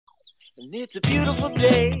And it's a beautiful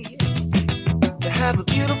day to have a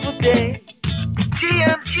beautiful day.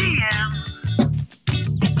 GM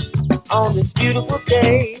on this beautiful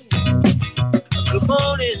day. Good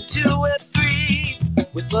morning to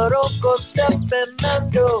Web3 with Morocco, Sep and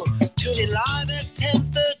Mando. Tune in live at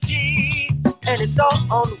 10:30 and it's all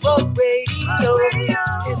on Road Radio.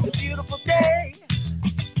 It's a beautiful day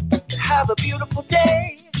to have a beautiful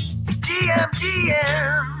day. GM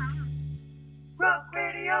Road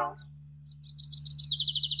Radio.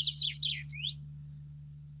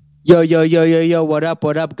 Yo, what up?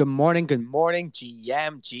 Good morning,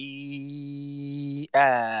 GMG.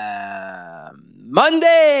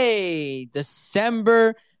 Monday,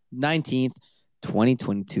 December 19th,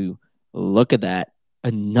 2022. Look at that.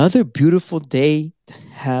 Another beautiful day to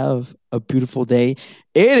have a beautiful day.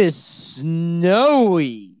 It is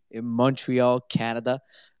snowy in Montreal, Canada.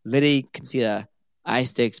 Literally, you can see the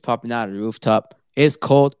ice sticks popping out of the rooftop. It's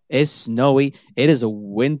cold. It's snowy. It is a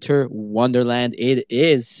winter wonderland. It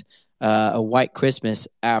is a white Christmas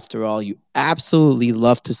after all. You absolutely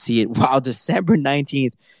love to see it. Wow, December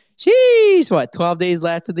 19th. Jeez, 12 days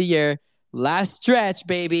left of the year. Last stretch,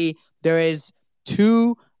 baby. There is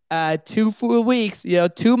two full weeks,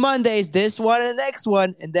 2 Mondays, this one and the next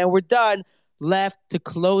one, and then we're done. Left to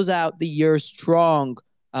close out the year strong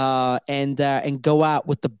and go out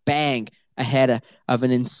with the bang ahead of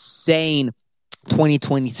an insane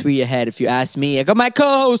 2023 ahead, if you ask me. I got my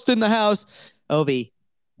co-host in the house. Ovi,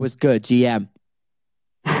 what's good, GM?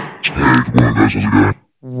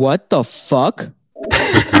 What the fuck?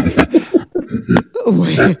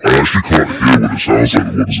 Wait. I actually can't hear what it sounds like.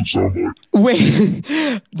 What does it sound like? Wait.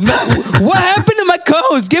 No, what happened to my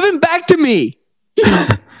co-host? Give him back to me. So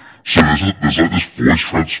there's like this voice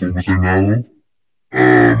transformer thing now.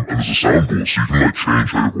 And there's a soundboard so you can like change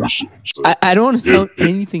how your voice sounds. I don't understand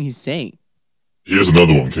anything he's saying. Here's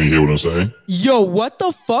another one. Can you hear what I'm saying? Yo, what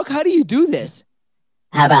the fuck? How do you do this?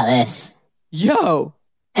 How about this? Yo.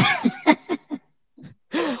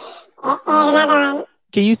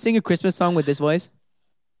 Can you sing a Christmas song with this voice?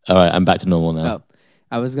 All right, I'm back to normal now. Oh,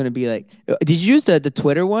 I was going to be like, did you use the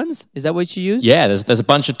Twitter ones? Is that what you used? Yeah, there's a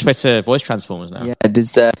bunch of Twitter voice transformers now. Yeah,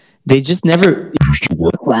 they just never used to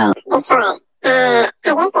work. Well, that's right. I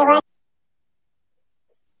guess they work.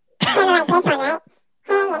 Kind of like this one, right?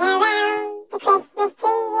 Hanging around the Christmas tree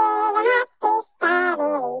is a happy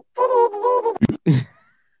family.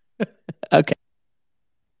 Okay.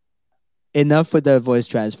 Enough with the voice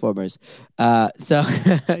transformers. So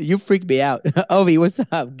you freaked me out. Ovi, what's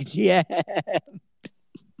up? GM.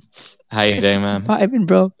 How you doing, man? Vibing,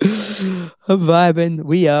 bro. I'm vibing.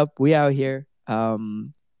 We up. We out here.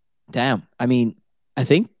 Damn. I mean, I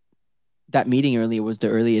think that meeting earlier was the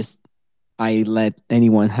earliest I let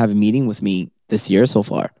anyone have a meeting with me this year so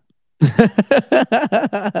far. I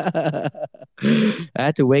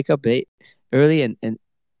had to wake up early and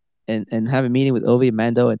have a meeting with Ovi and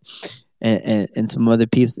Mando and some other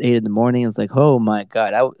peeps at 8 in the morning. It's like, oh my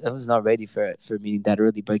God, I was not ready for a meeting that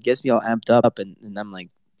early, but it gets me all amped up and I'm like,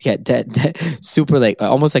 yeah, super like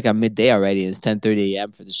almost like I'm midday already. It's 10:30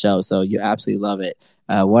 a.m. for the show, so you absolutely love it.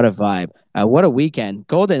 What a vibe! What a weekend.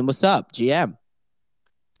 Golden, what's up, GM?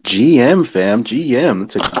 GM fam, GM.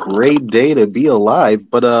 It's a great day to be alive,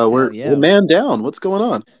 but we're man down. What's going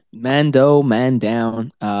on? Mando, man down.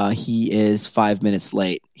 He is 5 minutes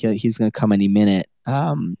late. He's gonna come any minute.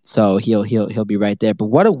 So he'll be right there. But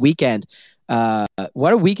what a weekend!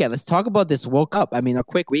 What a weekend. Let's talk about this World Cup. I mean, a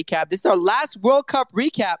quick recap. This is our last World Cup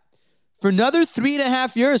recap for another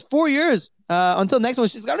 3.5 years, 4 years until next one.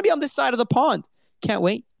 She's gonna be on this side of the pond. Can't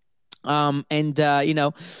wait.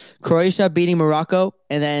 Croatia beating Morocco,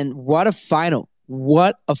 and then what a final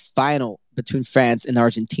between France and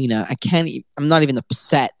Argentina. I'm not even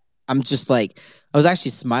upset. I'm just like, I was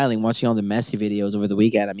actually smiling watching all the Messi videos over the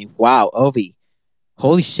weekend. I mean, wow, Ovi,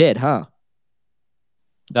 holy shit, huh?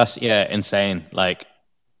 That's insane. Like,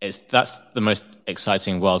 that's the most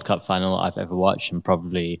exciting World Cup final I've ever watched, and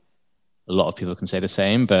probably a lot of people can say the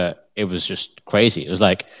same. But it was just crazy. It was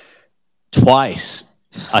like twice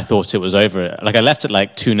I thought it was over. Like, I left it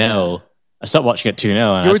like 2-0. I stopped watching at 2-0,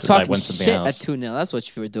 and you were I talking went something shit else. at 2-0. That's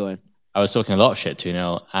what you were doing. I was talking a lot of shit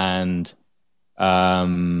 2-0, and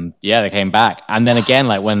they came back. And then again,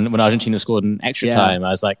 like when Argentina scored in extra time, I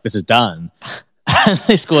was like, this is done. And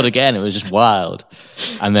they scored again. It was just wild.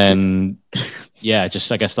 And then, I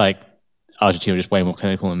guess like Argentina were just way more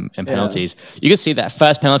clinical in penalties. You could see that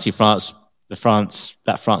first penalty France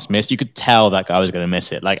missed. You could tell that guy was going to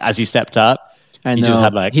miss it. Like, as he stept up, he just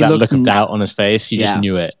had like that look of doubt on his face. You just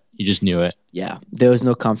knew it. You just knew it. Yeah, there was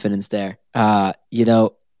no confidence there. I'd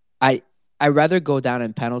rather go down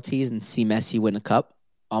in penalties and see Messi win a cup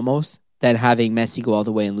almost, than having Messi go all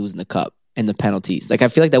the way and losing the cup and the penalties. Like, I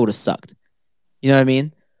feel like that would have sucked. You know what I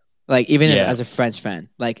mean? Like, even if, as a French fan,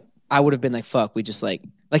 like, I would have been like, fuck, we just like,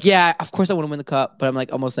 yeah, of course I want to win the cup, but I'm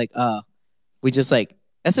like, almost like, we just like,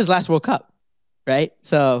 that's his last World Cup, right?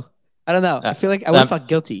 So, I don't know. I feel like I would have felt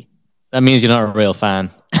guilty. That means you're not a real fan.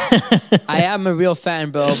 I am a real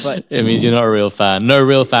fan, bro, but it means you're not a real fan. No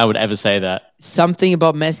real fan would ever say that. Something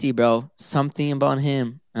about Messi, bro. Something about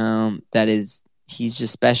him. He's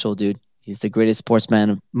just special, dude. He's the greatest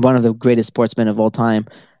sportsman, one of the greatest sportsmen of all time.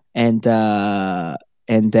 And then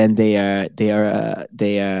dude,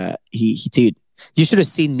 you should have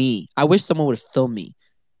seen me. I wish someone would have filmed me.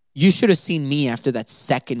 You should have seen me after that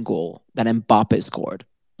second goal that Mbappe scored.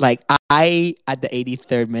 Like, I at the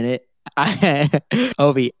 83rd minute,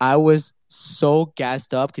 Ovi, I was so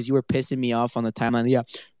gassed up because you were pissing me off on the timeline. Yeah,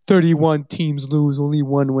 31 teams lose, only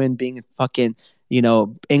one win, being a fucking,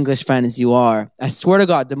 English fan as you are. I swear to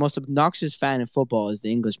God, the most obnoxious fan in football is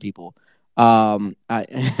the English people. And then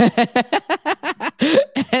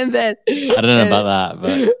I don't know about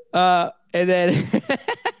that, but and then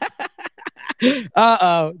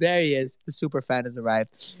there he is. The super fan has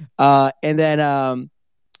arrived. And then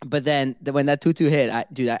but then when that 2-2 hit,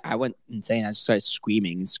 I went insane. I just started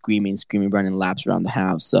screaming, running laps around the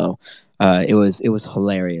house. So it was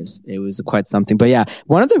hilarious. It was quite something. But yeah,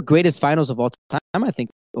 one of the greatest finals of all time, I think,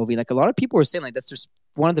 Ovi. Like, a lot of people were saying, like, that's just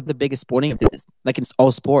one of the biggest sporting events, like, in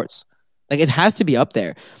all sports. Like, it has to be up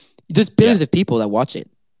there. There's billions of people that watch it.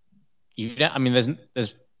 I mean, there's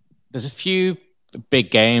a few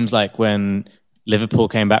big games, like when Liverpool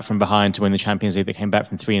came back from behind to win the Champions League. They came back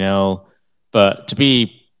from 3-0. But to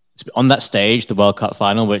be on that stage, the World Cup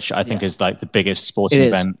final, which I think is like the biggest sporting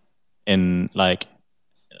event in like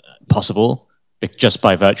possible, just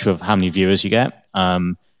by virtue of how many viewers you get.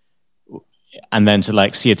 And then to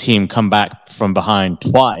like see a team come back from behind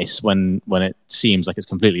twice when it seems like it's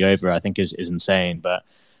completely over, I think is insane. But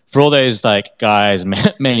for all those like guys,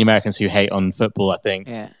 mainly Americans, who hate on football, I think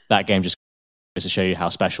that game just goes to show you how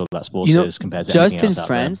special that sport is compared to anything else out there. Just in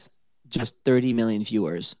France, just 30 million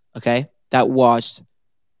viewers, okay, that watched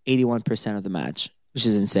 81% of the match, which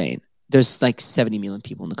is insane. There's like 70 million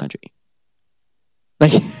people in the country.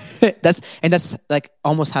 Like, that's like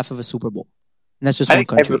almost half of a Super Bowl. And that's just one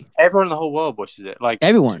country. Everyone in the whole world watches it. Like,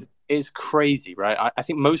 everyone. It's crazy, right? I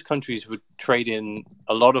think most countries would trade in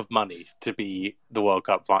a lot of money to be the World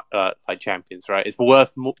Cup like champions, right? It's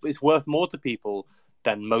worth more to people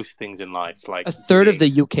than most things in life. Like, a third of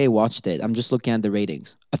the UK watched it. I'm just looking at the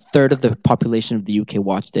ratings. A third of the population of the UK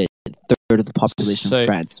watched it. A third of the population of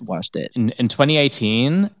France watched it. In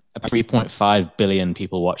 2018, about 3.5 billion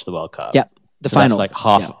people watched the World Cup. Yeah, the final. That's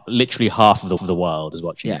like literally half of the world is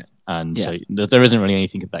watching it. And so there isn't really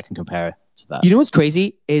anything that can compare to that. You know what's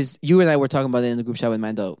crazy is you and I were talking about it in the group chat with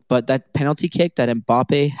Mando, but that penalty kick that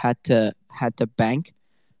Mbappe had to bank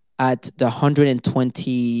at the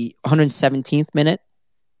 117th minute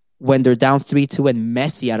when they're down 3-2 and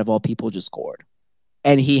Messi, out of all people, just scored.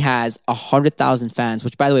 And he has 100,000 fans,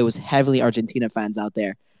 which, by the way, was heavily Argentina fans out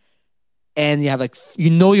there. And you have like,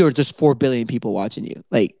 you're just 4 billion people watching you.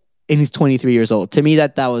 Like, and he's 23 years old. To me,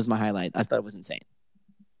 that was my highlight. I thought it was insane.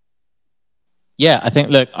 Yeah, I think,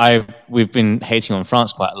 look, we've been hating on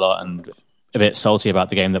France quite a lot and a bit salty about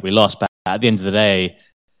the game that we lost. But at the end of the day,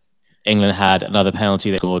 England had another penalty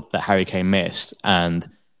they scored that Harry Kane missed. And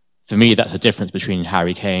for me, that's a difference between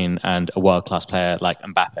Harry Kane and a world-class player like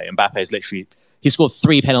Mbappe. Mbappe is literally, he scored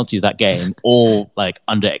 3 penalties that game, all like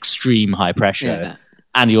under extreme high pressure. Yeah.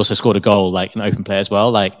 And he also scored a goal, like an open play as well.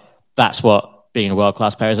 Like, that's what being a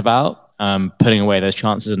world-class player is about. Putting away those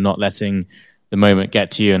chances and not letting the moment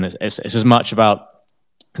get to you. And it's as much about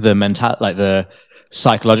the the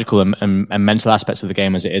psychological and mental aspects of the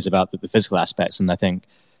game as it is about the physical aspects. And I think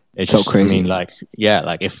it's so crazy. I mean, like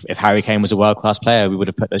if Harry Kane was a world-class player, we would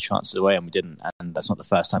have put those chances away, and we didn't. And that's not the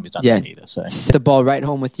first time he's done that either. So the ball right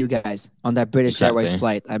home with you guys on that British Airways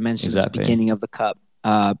flight I mentioned at the beginning of the Cup.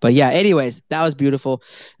 But yeah, anyways, that was beautiful.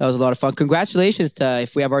 That was a lot of fun. Congratulations to,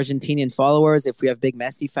 if we have Argentinian followers, if we have big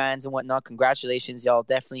Messi fans and whatnot, congratulations, y'all.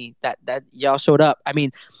 Definitely that y'all showed up. I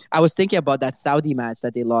mean, I was thinking about that Saudi match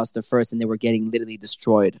that they lost the first and they were getting literally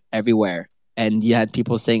destroyed everywhere. And you had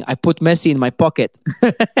people saying, I put Messi in my pocket.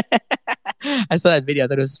 I saw that video. I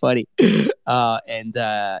thought it was funny. And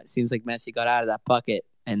seems like Messi got out of that pocket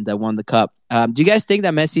and won the Cup. Do you guys think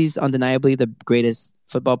that Messi's undeniably the greatest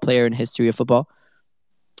football player in history of football?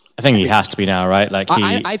 I think he has to be now, right? Like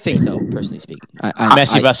I think so, personally speaking.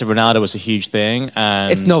 Messi versus Ronaldo was a huge thing,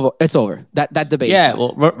 and it's over. That debate. Yeah,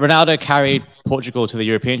 well, Ronaldo carried Portugal to the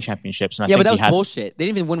European Championships, and I think but that was bullshit. They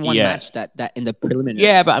didn't even win one match that in the preliminaries.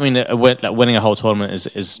 Yeah, but I mean, winning a whole tournament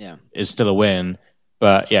is still a win.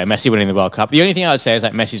 But yeah, Messi winning the World Cup. The only thing I would say is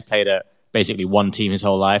like Messi's played at basically one team his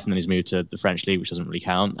whole life, and then he's moved to the French league, which doesn't really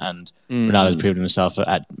count. And Ronaldo's proven himself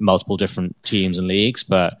at multiple different teams and leagues,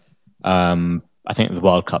 but I think the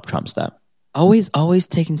World Cup trumps that. Always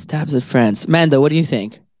taking stabs at France. Mando, what do you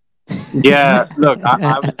think? Yeah, look,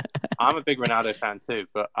 I'm a big Ronaldo fan too,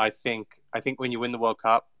 but I think when you win the World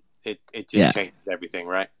Cup, it just changes everything,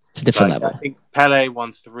 right? It's a different level. I think Pele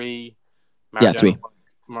won 3.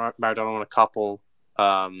 Maradona won a couple.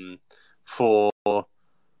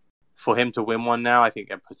 For him to win one now, I think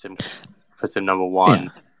that puts him number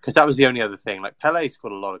one, because that was the only other thing. Like Pele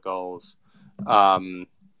scored a lot of goals,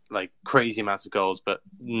 like crazy amounts of goals, but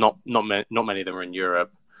not many of them were in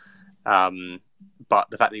Europe. But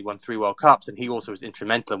the fact that he won 3 World Cups, and he also was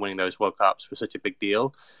instrumental in winning those World Cups, was such a big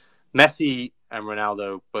deal. Messi and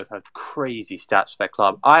Ronaldo both had crazy stats for their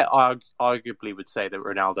club. I arguably would say that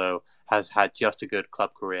Ronaldo has had just a good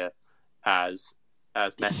club career as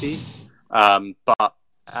Messi, but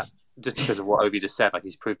just because of what Ovi just said, like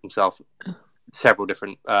he's proved himself several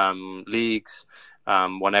different leagues,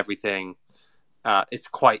 won everything. It's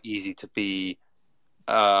quite easy to be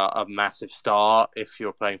a massive star if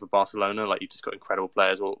you're playing for Barcelona. Like, you've just got incredible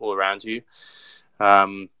players all around you.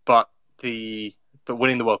 But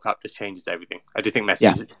winning the World Cup just changes everything. I do think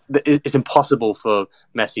Messi it's impossible for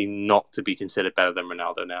Messi not to be considered better than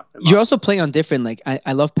Ronaldo now. You're also playing on different, like,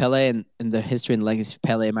 I love Pele and the history and legacy of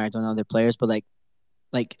Pele, Maradona, other players, but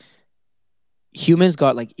like humans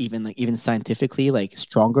got even scientifically like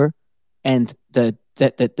stronger, and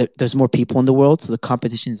there's more people in the world, so the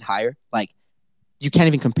competition is higher. Like, you can't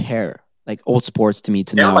even compare like old sports to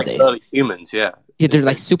nowadays. Like early humans, they're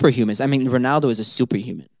like superhumans. I mean, Ronaldo is a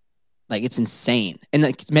superhuman. Like, it's insane. And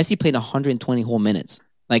like Messi played 120 whole minutes.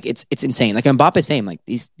 Like, it's insane. Like, Mbappe, same. Like,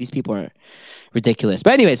 these people are ridiculous.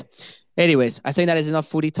 But anyways, I think that is enough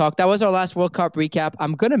foodie talk. That was our last World Cup recap.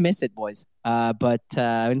 I'm gonna miss it, boys. But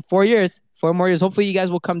in 4 more years, hopefully you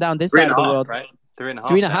guys will come down this side of the world. Right? 3.5.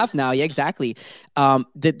 3.5 now. Yeah, exactly.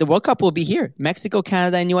 The World Cup will be here: Mexico,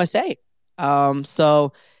 Canada, and USA.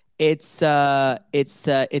 So it's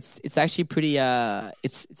actually pretty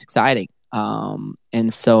it's exciting.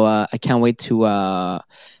 And so I can't wait for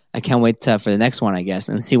the next one, I guess,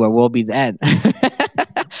 and see where we'll be then.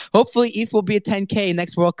 Hopefully ETH will be at 10K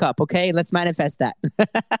next World Cup. Okay, let's manifest that.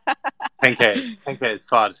 10K is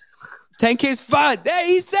fun. 10K is fun. There,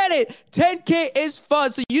 he said it. 10K is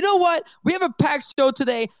fun. So you know what? We have a packed show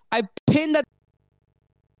today. I pinned that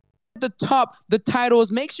at the top, the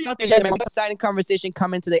titles. Make sure you're out there. Exciting conversation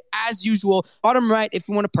coming today, as usual. Bottom right, if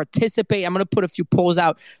you want to participate, I'm going to put a few polls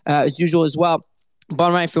out as usual as well.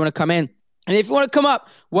 Bottom right, if you want to come in. And if you want to come up,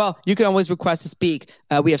 well, you can always request to speak.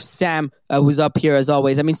 We have Sam, who's up here as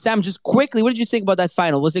always. I mean, Sam, just quickly, what did you think about that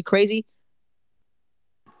final? Was it crazy?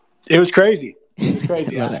 It was crazy.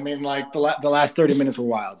 I mean, like the last 30 minutes were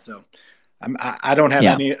wild. So I don't have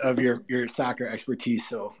any of your soccer expertise,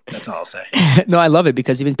 so that's all I'll say. No, I love it,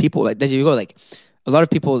 because even people, like, there you go, like a lot of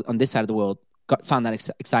people on this side of the world found that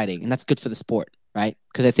exciting, and that's good for the sport, right?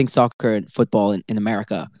 Because I think soccer and football in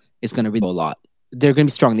America is going to really grow a lot. They're going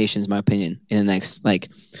to be strong nations, in my opinion, in the next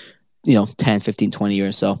 10, 15, 20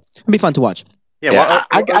 years. So it'll be fun to watch. Yeah, well,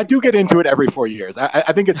 I do get into it every 4 years.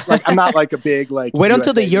 I think it's like, I'm not like a big like. Wait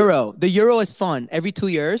until the Euro. The Euro is fun. Every 2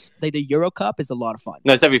 years, like the Euro Cup is a lot of fun.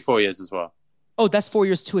 No, it's every 4 years as well. Oh, that's 4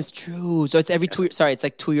 years too. It's true. So it's every 2 years. Sorry, it's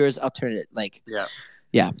like 2 years alternate. Like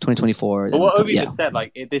 2024. But what Ovi just said,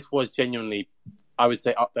 like this was genuinely, I would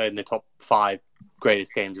say, up there in the top 5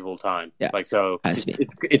 greatest games of all time. Yeah, like, so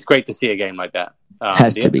it's great to see a game like that.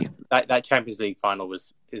 Has to be. That Champions League final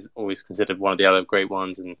is always considered one of the other great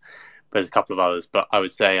ones, and there's a couple of others. But I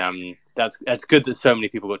would say that's good that so many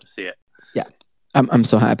people got to see it. Yeah, I'm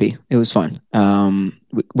so happy. It was fun.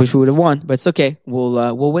 Wish we would have won, but it's okay.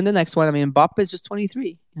 We'll win the next one. I mean, Mbappe is just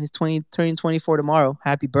 23. He's turning 24 tomorrow.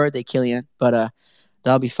 Happy birthday, Kylian! But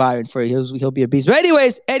that'll be firing for you. He'll be a beast. But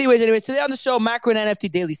anyways, today on the show, macro and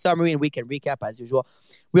NFT daily summary and weekend recap as usual.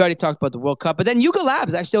 We already talked about the World Cup, but then Yuga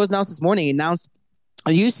Labs actually was announced this morning. He announced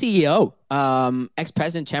a new CEO,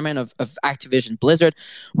 ex-president, chairman of Activision Blizzard.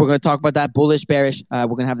 We're going to talk about that, bullish, bearish. We're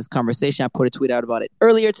going to have this conversation. I put a tweet out about it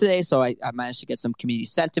earlier today, so I managed to get some community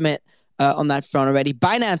sentiment on that front already.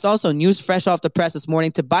 Binance also, news fresh off the press this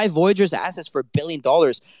morning, to buy Voyager's assets for $1 billion.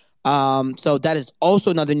 So that is also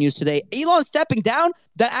another news today. Elon stepping down.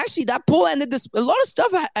 That poll ended this. A lot of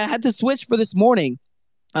stuff I had to switch for this morning.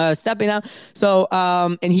 stepping out. So,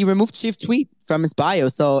 and he removed chief tweet from his bio.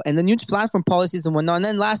 So, and the new platform policies and whatnot. And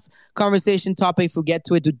then last conversation topic, if we get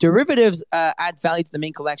to it, do derivatives add value to the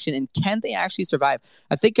main collection, and can they actually survive?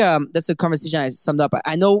 I think that's a conversation I summed up.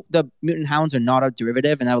 I know the Mutant Hounds are not a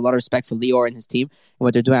derivative, and I have a lot of respect for Lior and his team and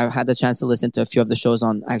what they're doing. I've had the chance to listen to a few of the shows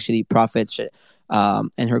on actually Profits, and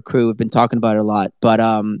her crew have been talking about it a lot. But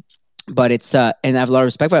it's and I have a lot of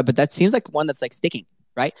respect for it. But that seems like one that's like sticking,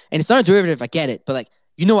 right? And it's not a derivative. I get it, but like.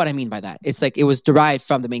 You know what I mean by that. It's like it was derived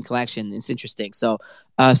from the main collection. It's interesting. So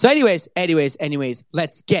anyways,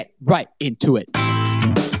 let's get right into it.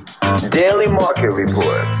 Daily Market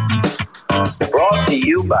Report. Brought to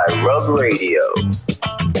you by Rug Radio.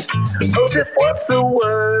 Joseph, what's the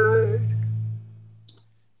word?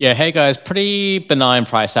 Yeah, hey guys, pretty benign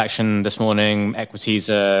price action this morning.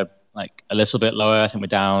 Equities are like a little bit lower. I think we're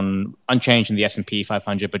down, unchanged in the S&P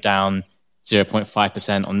 500, but down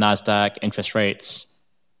 0.5% on NASDAQ.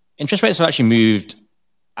 Interest rates have actually moved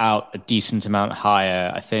out a decent amount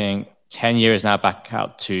higher. I think 10-year is now back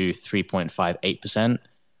out to 3.58%.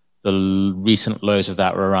 The recent lows of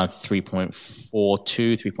that were around 3.42,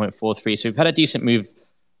 3.43. So we've had a decent move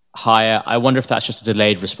higher. I wonder if that's just a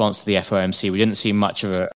delayed response to the FOMC. We didn't see much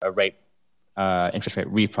of a interest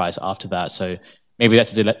rate reprice after that. So maybe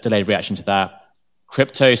that's a delayed reaction to that.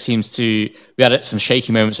 Crypto seems to, we had some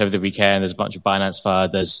shaky moments over the weekend. There's a bunch of Binance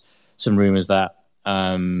FUD. There's some rumors that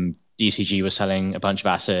DCG was selling a bunch of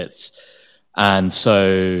assets, and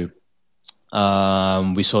so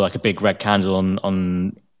we saw like a big red candle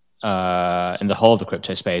on in the whole of the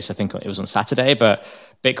crypto space. I think it was on Saturday, but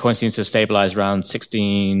Bitcoin seems to have stabilized around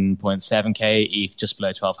 16.7k, ETH just below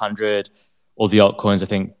 1200. All the altcoins I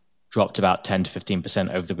think dropped about 10 to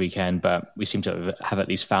 15% over the weekend, but we seem to have at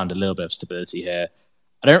least found a little bit of stability here.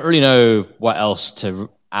 I don't really know what else to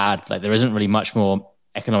add. Like there isn't really much more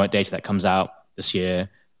economic data that comes out this year.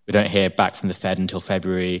 We don't hear back from the Fed until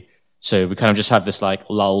February. So we kind of just have this like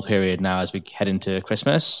lull period now as we head into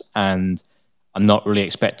Christmas. And I'm not really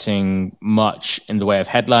expecting much in the way of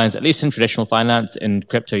headlines, at least in traditional finance. In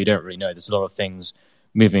crypto, you don't really know. There's a lot of things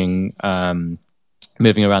moving around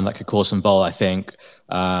that could cause some vol, I think,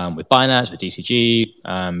 with Binance, with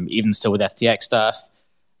DCG, even still with FTX stuff.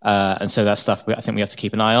 And so that's stuff I think we have to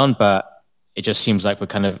keep an eye on. But it just seems like we're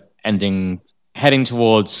kind of heading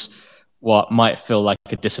towards what might feel like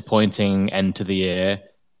a disappointing end to the year.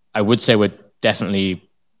 I would say we're definitely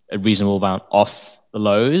a reasonable amount off the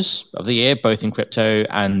lows of the year, both in crypto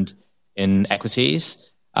and in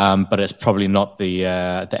equities. But it's probably not the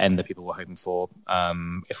end that people were hoping for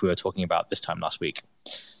if we were talking about this time last week.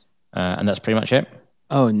 And that's pretty much it.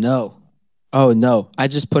 Oh, no. I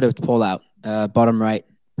just put a poll out, bottom right,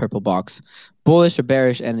 purple box. Bullish or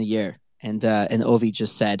bearish end of year. And Ovi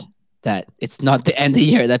just said that it's not the end of the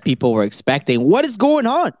year that people were expecting. What is going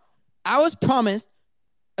on? I was promised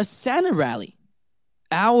a Santa rally.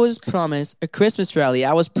 I was promised a Christmas rally.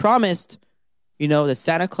 I was promised, that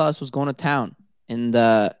Santa Claus was going to town and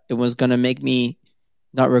it was going to make me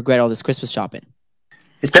not regret all this Christmas shopping.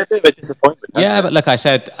 It's been a bit of a disappointment. Yeah, but like I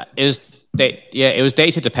said, it was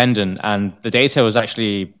data dependent, and the data was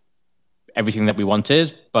actually everything that we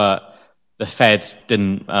wanted, but the Fed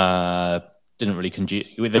didn't really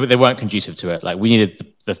they weren't conducive to it. Like we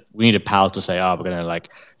needed Powell to say, we're going to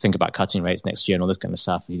like think about cutting rates next year and all this kind of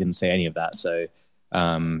stuff. He didn't say any of that. So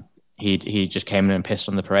he just came in and pissed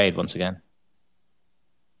on the parade once again.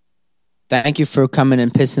 Thank you for coming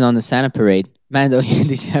and pissing on the Santa parade. Mando,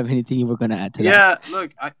 did you have anything you were going to add to that? Yeah,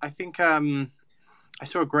 look, I think I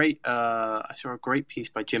saw a great piece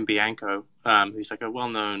by Jim Bianco, who's like a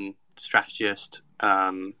well-known strategist,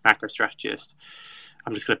 macro strategist.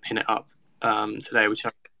 I'm just going to pin it up today, which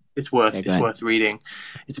it's worth reading.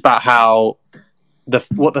 It's about how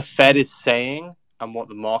what the Fed is saying and what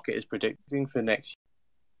the market is predicting for next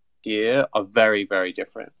year are very, very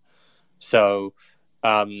different. So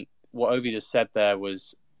what Ovi just said there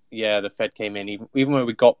was, the Fed came in, even when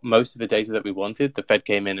we got most of the data that we wanted, the Fed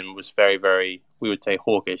came in and was very, very, we would say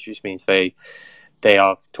hawkish, which means they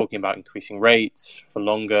are talking about increasing rates for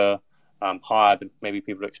longer, higher than maybe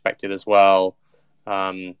people expected as well.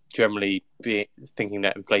 Generally thinking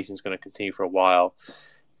that inflation is going to continue for a while.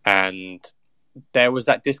 And there was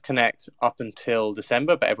that disconnect up until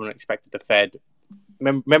December, but everyone expected the Fed.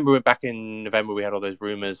 Remember back in November, we had all those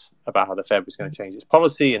rumors about how the Fed was going to change its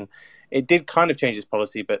policy, and it did kind of change its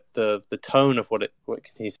policy, but the tone of what it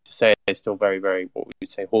continues to say is still very, very, what we would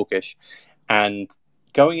say, hawkish. And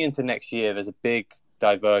going into next year, there's a big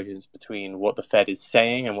divergence between what the Fed is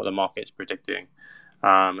saying and what the market is predicting.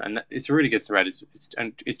 And it's a really good thread. It's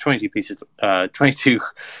 22 pieces, 22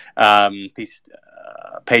 pieces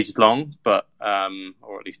pages long, but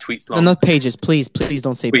or at least tweets long. No, not pages. Please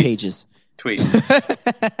don't say pages. Tweets.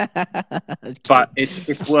 Okay. But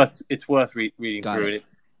it's worth reading through it.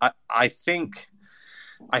 I think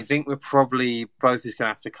we're probably both is going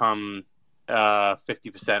to have to come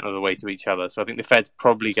 50% of the way to each other. So I think the Fed's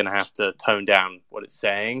probably going to have to tone down what it's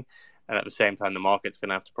saying, and at the same time, the market's going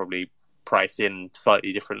to have to probably price in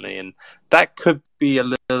slightly differently, and that could be a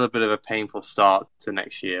little bit of a painful start to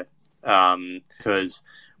next year, because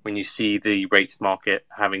when you see the rates market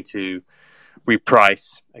having to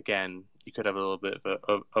reprice again, you could have a little bit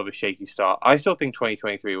of a shaky start. I still think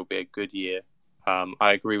 2023 will be a good year.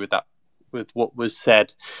 I agree with that, with what was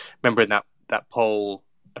said. Remember in that poll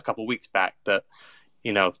a couple of weeks back that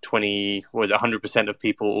 100% of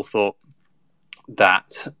people all thought that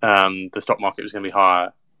the stock market was going to be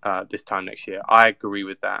higher this time next year. I agree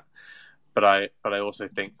with that, but I also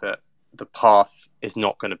think that the path is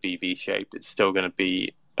not going to be V-shaped. It's still going to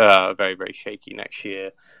be very, very shaky next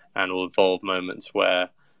year, and will involve moments where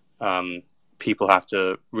people have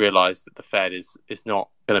to realize that the Fed is not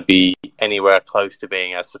going to be anywhere close to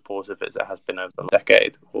being as supportive as it has been over a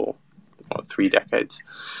decade or 3 decades.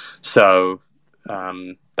 So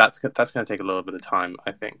that's going to take a little bit of time,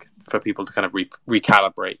 I think, for people to kind of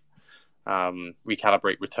recalibrate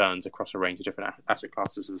returns across a range of different asset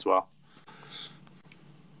classes as well.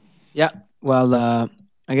 Yeah, well,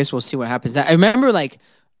 I guess we'll see what happens. I remember a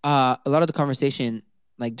lot of the conversation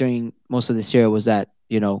during most of this year was that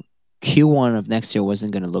Q1 of next year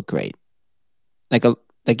wasn't going to look great. Like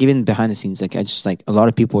even behind the scenes, a lot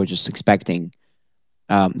of people were just expecting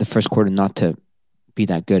the first quarter not to be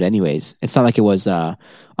that good anyways. It's not like it was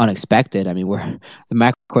unexpected. I mean, the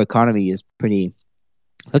macro economy is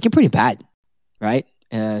looking pretty bad, right?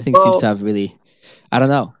 Things seems to have really, I don't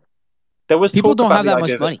know. There was people don't have that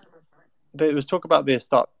much money. There was talk about the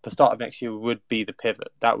start of next year would be the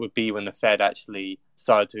pivot. That would be when the Fed actually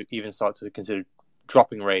start to consider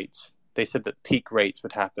dropping rates. They said that peak rates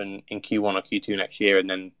would happen in Q1 or Q2 next year, and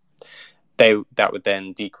then that would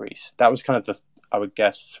then decrease. That was kind of I would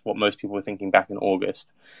guess what most people were thinking back in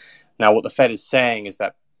August. Now, what the Fed is saying is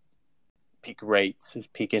that peak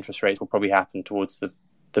interest rates will probably happen towards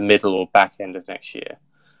the middle or back end of next year,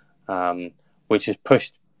 which has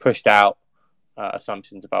pushed out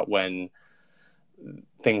assumptions about when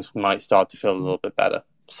things might start to feel a little bit better.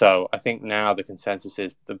 So I think now the consensus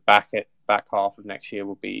is the back half of next year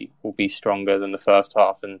will be stronger than the first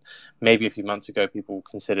half, and maybe a few months ago people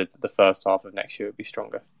considered that the first half of next year would be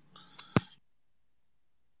stronger.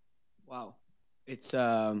 Wow, it's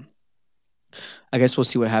I guess we'll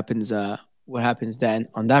see what happens. What happens then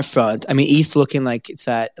on that front? I mean, ETH looking like it's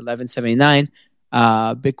at 11.79.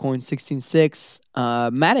 Bitcoin 16.6.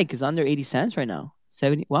 Matic is under 80 cents right now.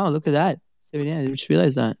 70. Wow, look at that. 70. I just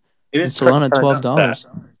realized that. It is Solana $12.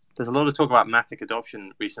 There's a lot of talk about Matic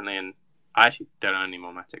adoption recently, and I actually don't own any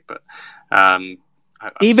more Matic, but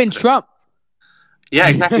even Trump. Yeah,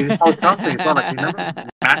 exactly. This whole Trump thing as well. Remember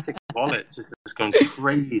Matic wallets just gone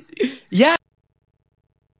crazy. Yeah.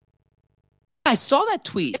 I saw that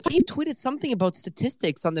tweet. He tweeted something about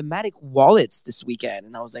statistics on the Matic wallets this weekend,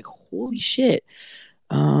 and I was like, "Holy shit!"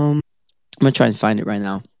 I'm gonna try and find it right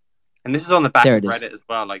now. And this is on the back of Reddit as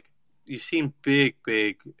well. You've seen big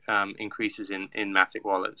increases in Matic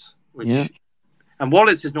wallets, and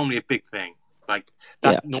wallets is normally a big thing.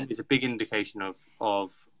 Normally is a big indication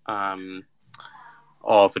of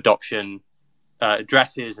adoption.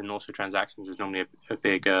 Addresses and also transactions is normally a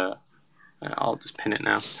big. I'll just pin it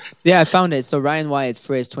now. Yeah, I found it. So Ryan Wyatt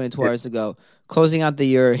phrased 22 hours ago, closing out the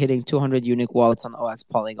year, hitting 200 unique wallets on OX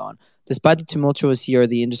Polygon. Despite the tumultuous year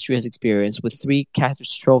the industry has experienced with 3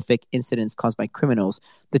 catastrophic incidents caused by criminals,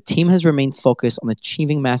 the team has remained focused on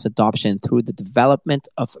achieving mass adoption through the development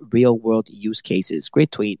of real-world use cases.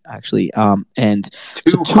 Great tweet, actually. And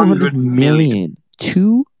 200 million.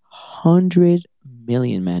 200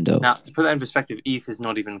 million, Mando. Now, to put that in perspective, ETH is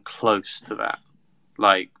not even close to that.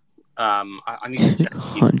 I need to check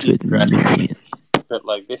 100 million. But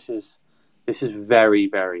this is very,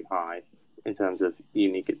 very high in terms of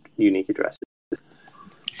unique addresses.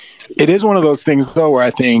 It is one of those things though where I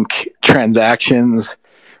think transactions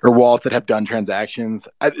or wallets that have done transactions,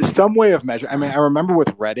 some way of measure. I mean, I remember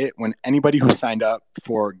with Reddit when anybody who signed up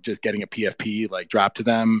for just getting a PFP dropped to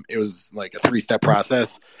them, it was like a 3-step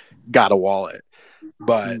process. Got a wallet,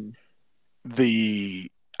 but the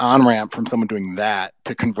on-ramp from someone doing that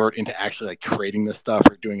to convert into actually trading this stuff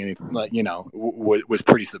or doing anything was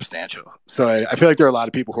pretty substantial. So I feel like there are a lot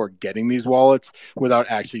of people who are getting these wallets without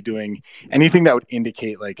actually doing anything that would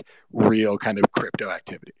indicate real kind of crypto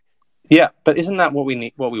activity. Yeah, but isn't that what we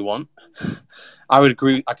need? What we want? I would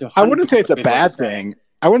agree. I wouldn't say it's a bad thing.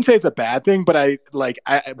 I wouldn't say it's a bad thing, but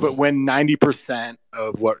but when 90%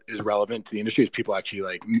 of what is relevant to the industry is people actually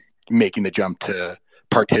like making the jump to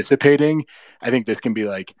participating, I think this can be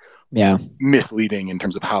like misleading in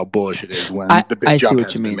terms of how bullish it is when the big jump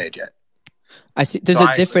hasn't been made yet. I see. There's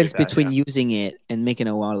a difference between using it and making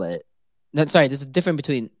a wallet. No, sorry, there's a difference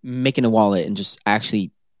between making a wallet and just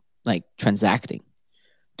actually like transacting.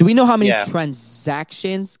 Do we know how many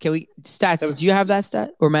transactions? Do you have that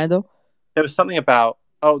stat, Orlando? There was something about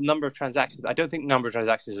number of transactions. I don't think number of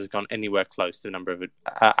transactions has gone anywhere close to the number of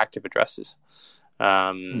active addresses.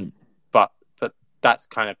 But that's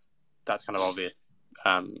kind of obvious,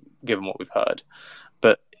 given what we've heard.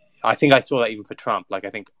 But I think I saw that even for Trump. Like, I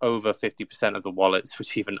think over 50% of the wallets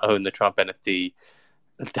which even own the Trump NFT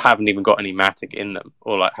haven't even got any Matic in them,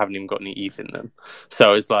 or like haven't even got any ETH in them.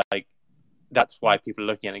 So it's like, that's why people are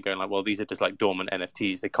looking at it and going like, well, these are just like dormant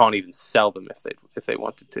NFTs. They can't even sell them if they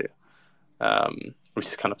wanted to, which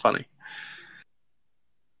is kind of funny.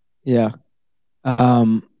 Yeah.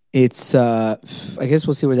 It's I guess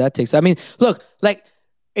we'll see where that takes. I mean, look, like,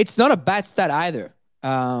 it's not a bad stat either.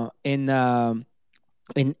 It's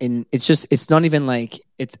not even like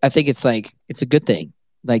I think it's like it's a good thing.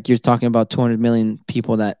 Like, you're talking about 200 million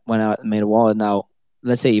people that went out and made a wallet. Now,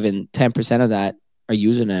 let's say even 10% of that are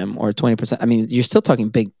using them, or 20%. I mean, you're still talking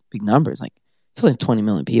big numbers. Like, it's only 20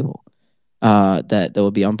 million people that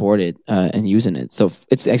will be onboarded and using it. So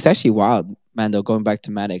it's actually wild, Mando. Going back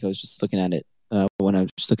to Matic, I was just looking at it when I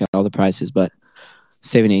was just looking at all the prices, but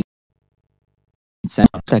 78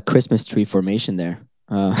 cents. That Christmas tree formation there.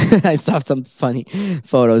 I saw some funny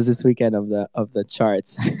photos this weekend of the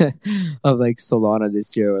charts of like Solana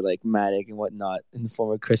this year, or like Matic and whatnot in the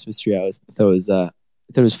form of Christmas tree. I thought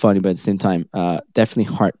it was funny, but at the same time,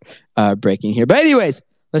 definitely heart breaking here. But anyways,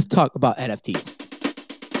 let's talk about NFTs.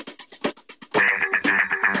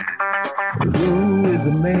 Who is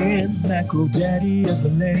the man, macro daddy of the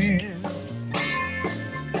land?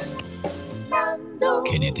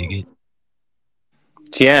 Can you dig it?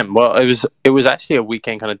 TM. Well, it was actually a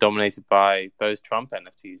weekend kind of dominated by those Trump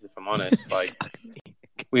NFTs, if I'm honest. Like,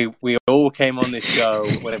 we all came on this show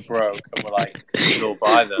when it broke, and we're like, we should all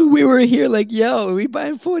buy them. We were here like, yo, are we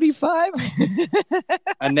buying 45?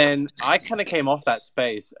 And then I kind of came off that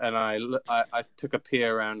space, and I took a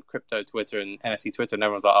peer around crypto Twitter and NFT Twitter, and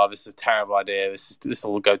everyone's like, oh, this is a terrible idea. This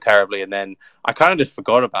will go terribly. And then I kind of just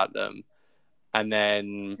forgot about them. And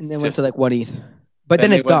then went to like 1 ETH. But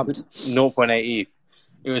then it dumped. 0.8 ETH.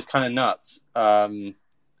 It was kind of nuts. I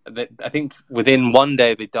think within 1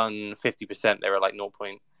 day they'd done 50%. They were like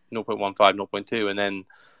 0.15, 0.2, and then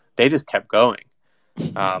they just kept going.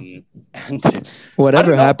 And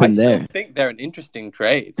whatever happened there? I think they're an interesting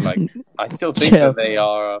trade. Like, I still think that they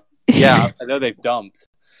are. Yeah, I know they've dumped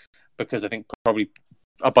because I think probably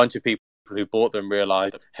a bunch of people who bought them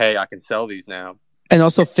realized, hey, I can sell these now. And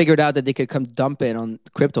also figured out that they could come dump it on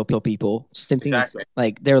crypto people. Same thing. Exactly.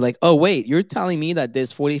 Like, they're like, oh, wait, you're telling me that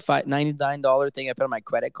this $99 thing I put on my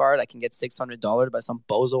credit card, I can get $600 by some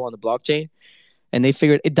bozo on the blockchain? And they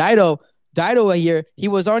figured it. Dido here, he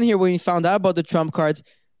was on here when he found out about the Trump cards.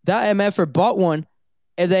 That MFer bought one,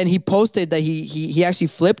 and then he posted that he actually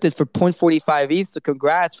flipped it for 0.45 ETH. So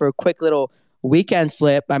congrats for a quick little weekend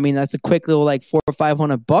flip. I mean, that's a quick little like $400 or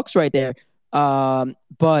 $500 right there.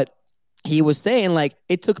 But he was saying, like,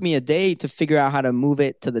 it took me a day to figure out how to move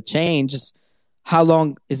it to the chain. Just how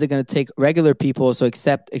long is it going to take regular people? So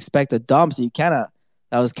expect a dump. So that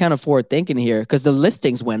was kind of forward thinking here, because the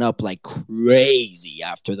listings went up like crazy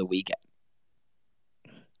after the weekend.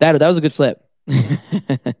 That was a good flip.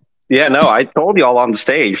 Yeah, no, I told y'all on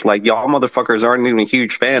stage, like, y'all motherfuckers aren't even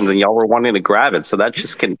huge fans, and y'all were wanting to grab it, so that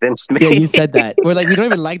just convinced me. Yeah, you said that. We're like, we don't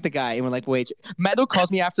even like the guy, and we're like, wait. Meadow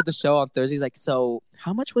calls me after the show on Thursday. He's like, so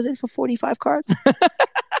how much was it for 45 cards?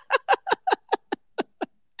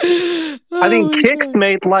 I think Kicks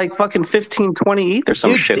made like fucking 15, 20 ETH or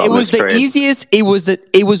some shit on this trade. It was the easiest. It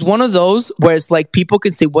was one of those where it's like people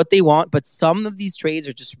can say what they want, but some of these trades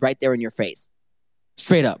are just right there in your face.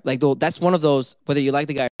 Straight up. Like, that's one of those, whether you like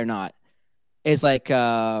the guy or not. It's like,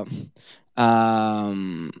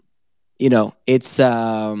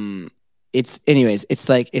 anyways, it's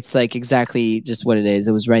like exactly just what it is.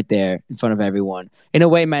 It was right there in front of everyone. In a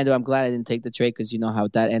way, Mando, I'm glad I didn't take the trade, because you know how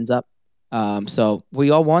that ends up. So we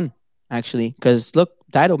all won, actually, because look,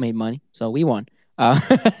 Dido made money, so we won. Oh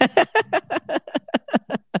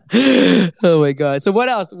my God. So what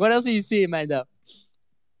else? What else are you seeing, Mando?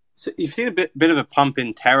 So you've seen a bit of a pump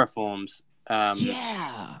in terraforms.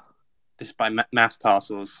 It's by Math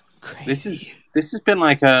Castles. Crazy. This has been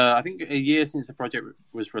like I think a year since the project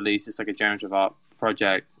was released. It's like a generative art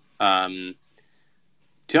project.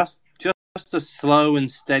 Just a slow and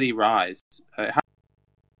steady rise. It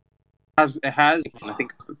has. I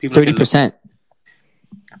think people 30%.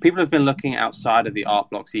 People have been looking outside of the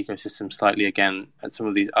Art Blocks ecosystem slightly again at some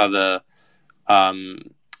of these other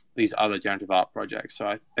generative art projects. So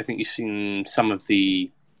I think you've seen some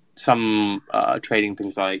trading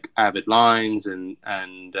things like Avid Lines and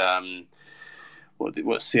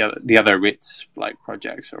what's the other Ritz like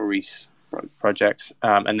projects or Reese projects,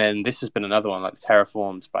 and then this has been another one like the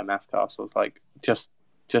Terraforms by Math Castles, like just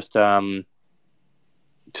done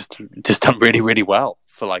really, really well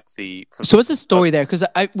for like the. So what's the story there? Because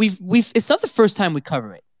we've it's not the first time we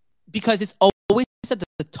cover it, because it's always at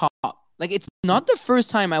the top. Like it's not the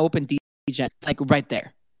first time I opened DGen, like right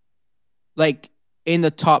there, like in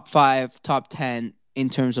the top 5, top 10 in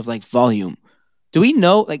terms of like volume. Do we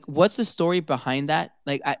know like what's the story behind that?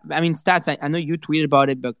 Like I mean stats. I know you tweeted about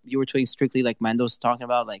it, but you were tweeting strictly like Mando's talking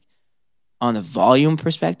about like on the volume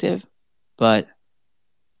perspective. But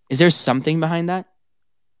is there something behind that?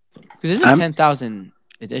 Because this is a 10,000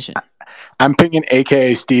 edition. I'm pinging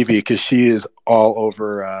AKA Stevie because she is all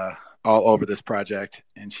over this project,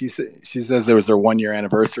 and she says there was their 1-year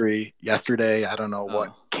anniversary yesterday. I don't know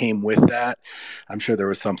what came with that. I'm sure there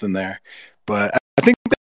was something there, but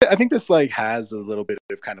I think this like has a little bit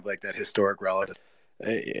of kind of like that historic relevance.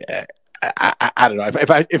 I don't know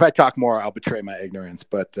if I talk more, I'll betray my ignorance,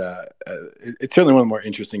 but it's certainly one of the more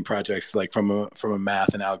interesting projects, like from a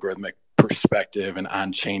math and algorithmic perspective and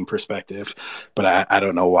on-chain perspective. But I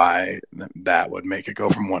don't know why that would make it go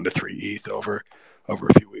from 1 to 3 ETH over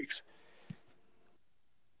a few weeks.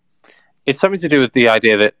 It's something to do with the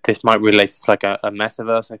idea that this might relate to like a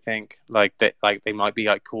metaverse. I think like they might be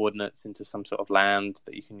like coordinates into some sort of land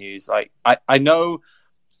that you can use. Like I know,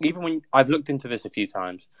 even when I've looked into this a few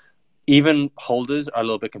times, even holders are a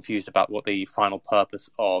little bit confused about what the final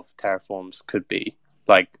purpose of Terraforms could be.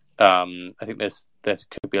 Like I think there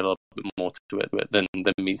could be a little bit more to it than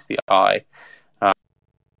meets the eye.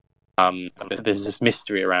 There's this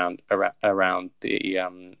mystery around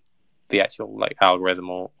the actual like algorithm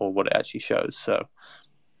or what it actually shows. So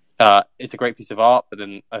it's a great piece of art, but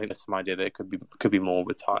then I think there's some idea that it could be more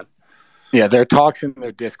with time. Yeah, there are talks in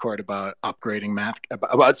their Discord about upgrading math,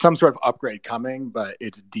 about some sort of upgrade coming, but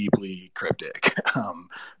it's deeply cryptic.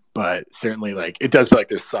 But certainly, like it does feel like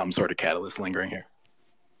there's some sort of catalyst lingering here.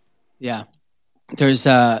 Yeah, there's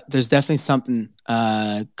definitely something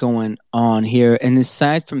going on here, and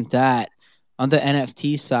aside from that, on the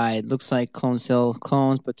NFT side, looks like clones,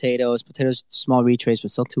 potatoes, small retrace,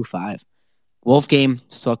 but still 2.5. Wolf Game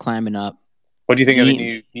still climbing up. What do you think of the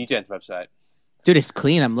new Degen's website? Dude, it's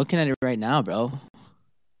clean. I'm looking at it right now, bro.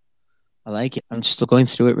 I like it. I'm just going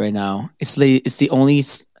through it right now. It's the only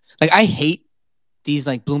like I hate these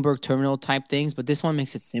like Bloomberg terminal type things, but this one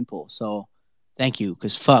makes it simple. So thank you,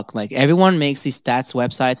 because fuck, like everyone makes these stats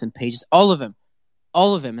websites and pages, all of them.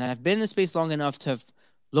 And I've been in the space long enough to have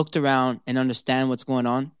looked around and understand what's going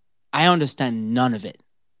on. I understand none of it.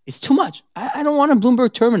 It's too much. I don't want a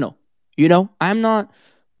Bloomberg terminal. I'm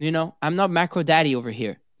not macro daddy over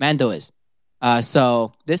here. Mando is.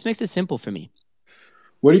 So this makes it simple for me.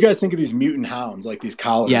 What do you guys think of these mutant hounds, like these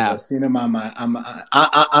collars? Yeah. I've seen them on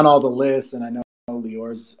on all the lists, and I know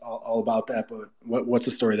Lior's all about that. But what's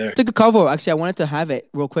the story there? It's a good cover. Actually, I wanted to have it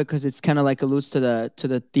real quick because it's kind of like alludes to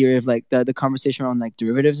the theory of like the conversation around like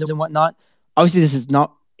derivatives and whatnot. Obviously, this is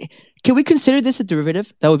not. Can we consider this a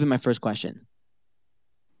derivative? That would be my first question.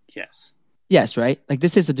 Yes, right? Like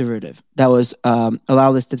this is a derivative that was allow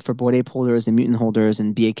listed for Bored Ape holders and mutant holders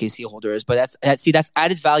and BAKC holders. But that's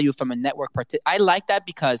added value from a network I like that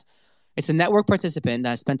because it's a network participant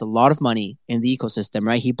that spent a lot of money in the ecosystem,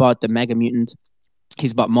 right? He bought the Mega Mutant.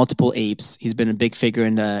 He's bought multiple apes. He's been a big figure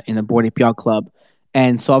in the Bored Ape Yacht Club.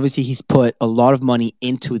 And so obviously he's put a lot of money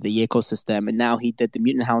into the ecosystem. And now he did the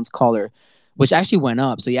Mutant Hounds collar, which actually went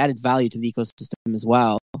up. So he added value to the ecosystem as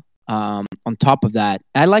well. On top of that,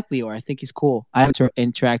 I like Lior. I think he's cool. I haven't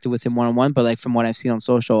interacted with him one-on-one, but like from what I've seen on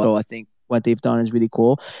social, I think what they've done is really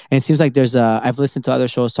cool. And it seems like there's I've listened to other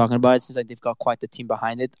shows talking about it. It seems like they've got quite the team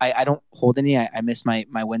behind it. I don't hold any. I missed my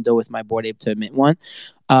window with my Bored Ape to mint one.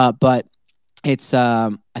 But it's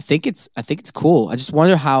I think it's cool. I just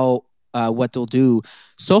wonder how what they'll do.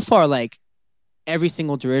 So far, like every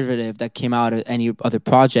single derivative that came out of any other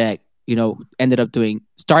project,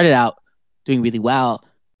 started out doing really well.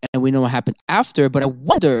 And we know what happened after, but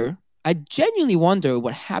I genuinely wonder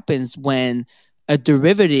what happens when a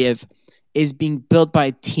derivative is being built by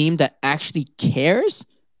a team that actually cares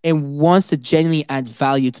and wants to genuinely add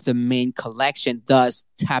value to the main collection, thus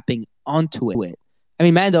tapping onto it. I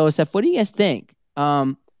mean, Mando, Steph, what do you guys think?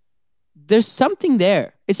 There's something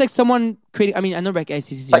there. It's like someone creating. I mean, I know Rec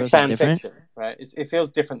ICC Like Zeros is fan different. fiction, right? It feels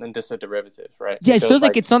different than just a derivative, right? Yeah, it feels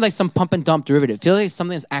like it's not like some pump and dump derivative. It feels like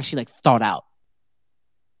something that's actually like thought out.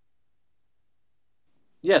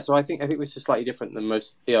 Yeah, so I think this is slightly different than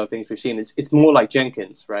most the other things we've seen. It's more like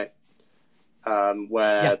Jenkins, right?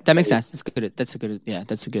 Where that makes sense. That's good. That's a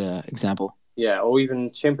good example. Yeah, or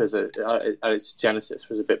even Chimp at its genesis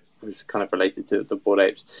was kind of related to the Bored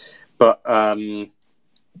Apes,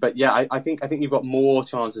 but yeah, I think you've got more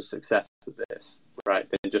chance of success with this, right?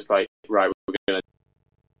 Than just like we're gonna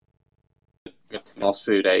fast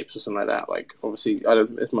food apes or something like that. Like obviously, I don't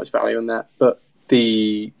think there's much value in that, but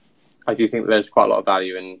I do think that there's quite a lot of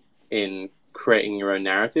value in creating your own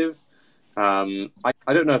narrative. I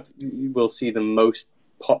don't know if you will see the most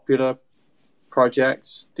popular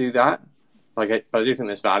projects do that. But I do think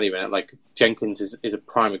there's value in it. Like Jenkins is a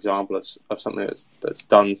prime example of something that's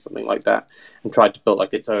done something like that and tried to build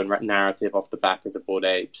like its own narrative off the back of the Bored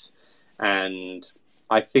Apes. And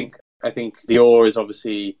I think Dior is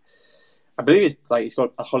obviously, I believe he's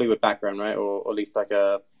got a Hollywood background, right, or at least like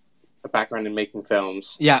a background in making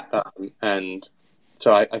films. Yeah. And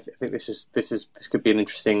so I think this could be an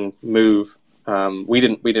interesting move. We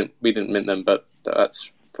didn't mint them, but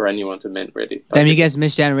that's for anyone to mint, really. Damn, you guys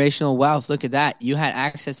missed generational wealth. Look at that. You had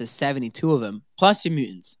access to 72 of them, plus your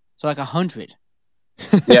mutants. So like 100.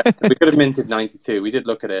 Yeah, so we could have minted 92. We did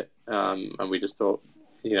look at it, and we just thought,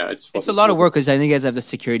 it's a lot of work because I think you guys have the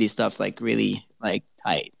security stuff like really like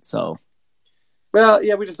tight. So, well,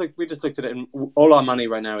 yeah, we just looked at it, and all our money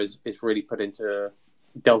right now is really put into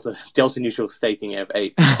delta neutral staking of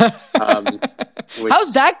ape.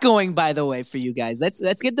 How's that going, by the way, for you guys? Let's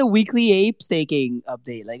get the weekly ape staking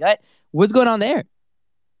update. Like, what's going on there?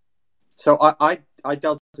 So I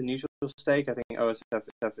delta neutral stake. I think OSF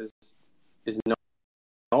is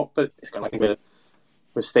not, but it's kind of like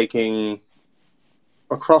we're staking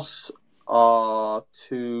across our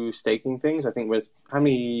two staking things. I think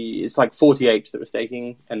it's like 40 apes that we're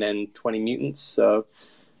staking, and then 20 mutants. So,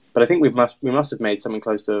 but I think we must have made something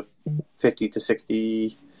close to 50 to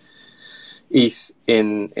 60 ETH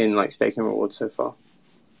in like staking rewards so far.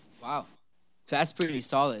 Wow, so that's pretty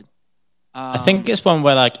solid. I think it's one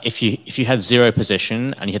where like if you had zero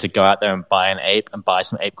position and you had to go out there and buy an ape and buy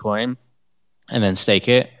some ape coin and then stake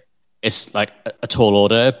it, it's like a tall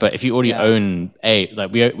order. But if you already own ape,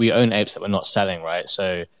 like we own apes that we're not selling, right?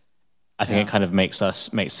 So I think it kind of makes sense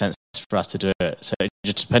for us to do it. So it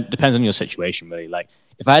just depends on your situation, really. Like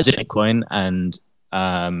if I had ape coin and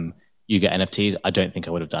you get NFTs, I don't think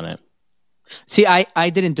I would have done it. See, I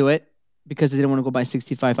didn't do it because I didn't want to go buy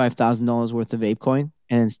 $65,000 worth of ape coin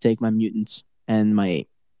and stake my mutants and my ape.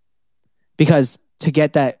 Because to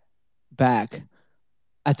get that back,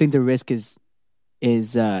 I think the risk is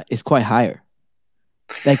quite higher.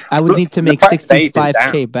 Like I would need to make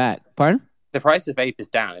 65K back. Pardon? The price of ape is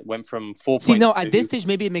down. It went from 4. See, no, at this stage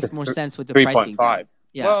maybe it makes more sense with the price being down.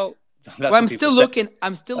 Yeah. Well, I'm still looking.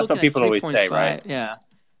 That's at what people always say, right? Yeah.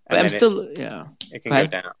 But I'm still. It can go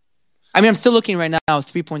down. I mean, I'm still looking right now.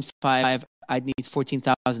 3.5. I'd need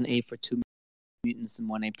 14,000 ape for 2 mutants and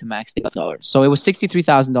 1 ape to max $8. So it was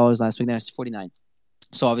 $63,000 last week. Now it's 49.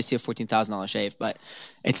 So obviously a $14,000 shave, but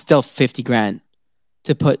it's still $50,000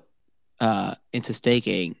 to put into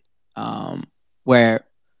staking. Where,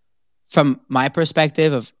 from my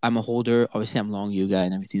perspective, I'm a holder. Obviously, I'm long Yuga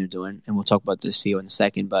and everything you're doing, and we'll talk about the CEO in a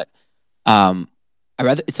second. But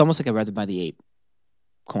it's almost like I'd rather buy the ape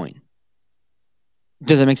coin.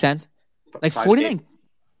 Does that make sense? Like 49,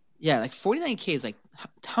 like 49K is like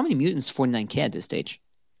how many mutants? 49K at this stage.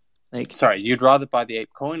 Like, sorry, you'd rather buy the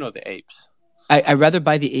ape coin or the apes? I'd rather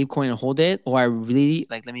buy the ape coin and hold it, or I really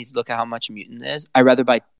like. Let me look at how much a mutant is. I'd rather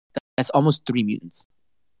buy. That's almost 3 mutants.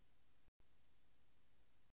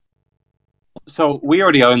 So we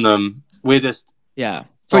already own them. We're just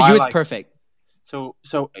For you, it's perfect. So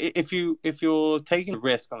if you're taking the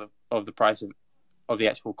risk of the price of the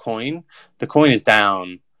actual coin, the coin is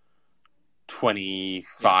down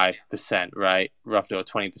 25%, right? Roughly, or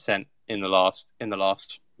 20% in the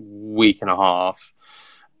last week and a half.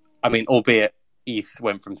 I mean, albeit ETH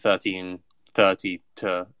went from 1330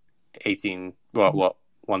 to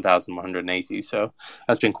 1,180. So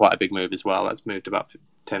that's been quite a big move as well. That's moved about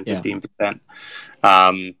 10-15%.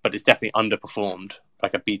 But it's definitely underperformed,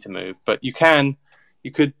 like a beta move. But you could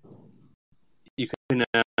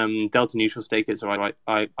delta neutral stake it. So I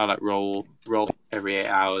like roll every 8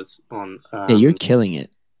 hours on. You're killing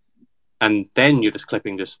it. And then you're just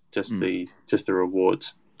clipping just the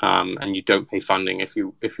rewards. and you don't pay funding if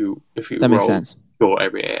you That makes roll sense. short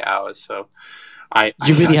every 8 hours. So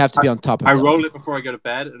You really have to be on top of I that. roll it before I go to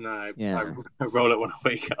bed, and then I Yeah. roll it when I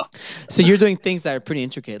wake up. So you're doing things that are pretty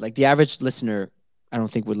intricate. Like the average listener, I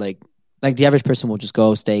don't think would like the average person will just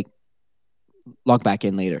go stake, log back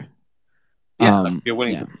in later. Yeah, if you're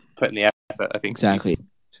willing yeah. to put in the effort, I think. Exactly.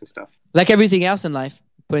 Some stuff. Like everything else in life,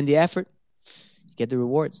 put in the effort, get the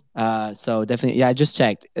rewards. So definitely, yeah. I just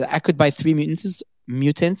checked. I could buy 3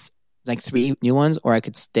 mutants, like 3 new ones, or I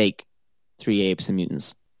could stake 3 apes and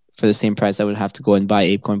mutants for the same price. I would have to go and buy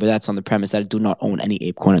ApeCoin, but that's on the premise that I do not own any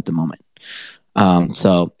ApeCoin at the moment.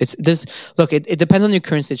 So it's this. Look, it depends on your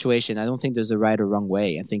current situation. I don't think there's a right or wrong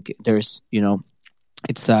way. I think there's,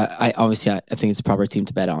 it's I think it's a proper team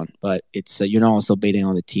to bet on, but it's you're not also betting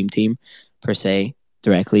on the team per se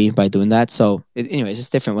directly by doing that. So anyways, it's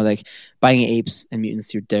different with like buying apes and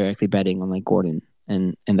mutants. You're directly betting on like Gordon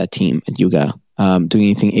and that team at Yuga. Doing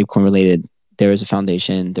anything ApeCoin related, there is a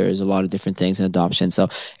foundation. There is a lot of different things in adoption. So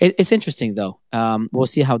it's interesting though. We'll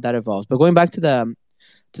see how that evolves. But going back to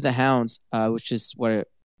the hounds, which is what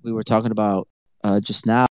we were talking about just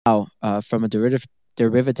now, from a derivative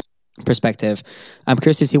perspective, I'm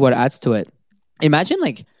curious to see what adds to it. Imagine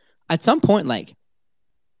like at some point, like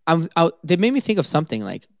they made me think of something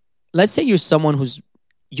like, let's say you're someone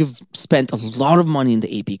you've spent a lot of money in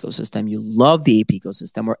the ape ecosystem. You love the ape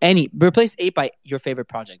ecosystem, or replace ape by your favorite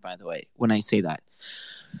project, by the way, when I say that.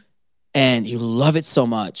 And you love it so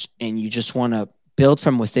much and you just want to build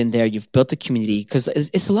from within there. You've built a community because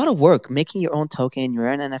it's a lot of work making your own token, your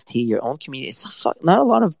own NFT, your own community. It's not a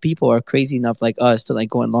lot of people are crazy enough like us to like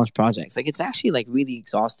go and launch projects. Like it's actually like really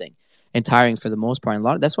exhausting and tiring for the most part.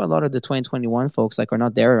 And that's why a lot of the 2021 folks like are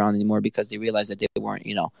not there around anymore, because they realized that they weren't,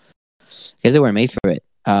 because they weren't made for it.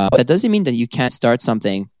 That doesn't mean that you can't start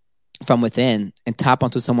something from within and tap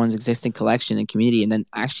onto someone's existing collection and community and then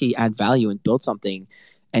actually add value and build something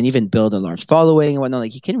and even build a large following and whatnot.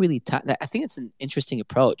 Like you can really I think it's an interesting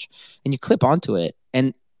approach, and you clip onto it.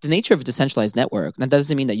 And the nature of a decentralized network, that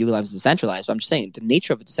doesn't mean that Yuga Labs is decentralized, but I'm just saying the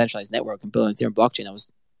nature of a decentralized network and building Ethereum blockchain, I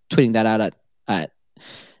was tweeting that out at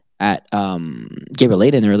Gabriel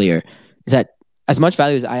Layden earlier, is that as much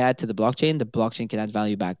value as I add to the blockchain can add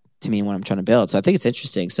value back to me and what I'm trying to build. So I think it's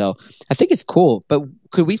interesting. So I think it's cool. But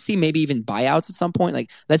could we see maybe even buyouts at some point?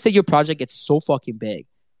 Like, let's say your project gets so fucking big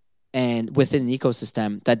and within an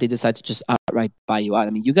ecosystem that they decide to just outright buy you out.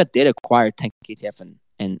 I mean, Yuga did acquire 10KTF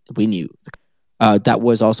and we knew that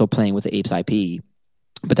was also playing with the Apes IP,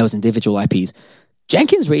 but that was individual IPs.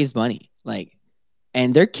 Jenkins raised money, like,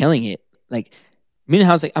 and they're killing it. Like, Mutant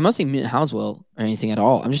Hounds, like, I'm not saying Mutant Hounds will or anything at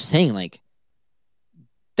all. I'm just saying, like,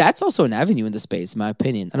 that's also an avenue in the space, in my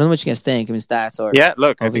opinion. I don't know what you guys think. I mean, Stats or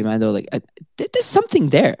I think Mando, like, there's something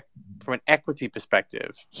there. From an equity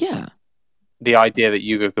perspective, yeah, the idea that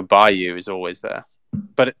Yuga could buy you is always there,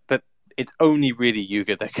 but it's only really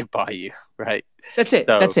Yuga that could buy you, right? That's it.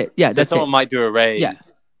 So, that's it. Yeah, that's someone it. might do a raise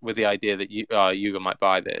with the idea that Yuga might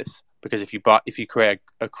buy this, because if you create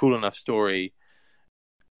a cool enough story,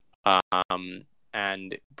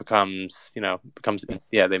 and it becomes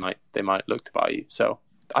they might look to buy you. So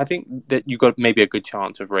I think that you got maybe a good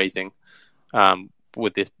chance of raising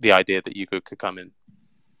with the idea that Yuga could come in.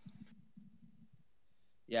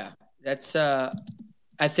 Yeah, that's.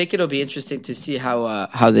 I think it'll be interesting to see how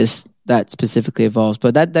that specifically evolves.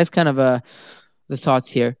 But that's kind of the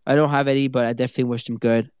thoughts here. I don't have any, but I definitely wished him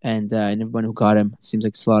good, and everyone who got him seems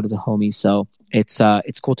like a lot of the homies. So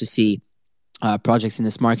it's cool to see projects in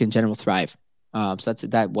this market in general thrive. So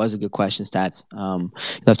that was a good question, Stats. You'll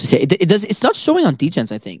have to say it's not showing on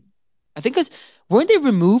Degens. I think because weren't they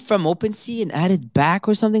removed from OpenSea and added back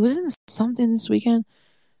or something? Wasn't there something this weekend?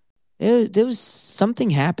 There was something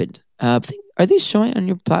happened. Are they showing on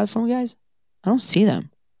your platform, guys? I don't see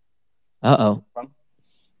them. No,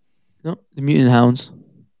 the Mutant Hounds.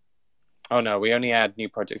 Oh no, we only add new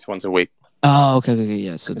projects once a week. Oh, okay,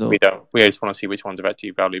 yeah. So we don't. We just want to see which ones have actually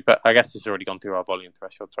value. But I guess it's already gone through our volume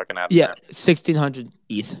threshold, so I can add. Yeah, 1,600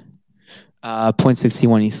 ETH,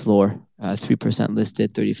 0.61 ETH floor, 3%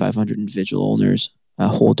 listed, 3,500 individual owners,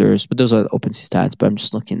 holders. But those are the OpenSea stats. But I'm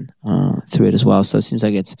just looking through it as well. So it seems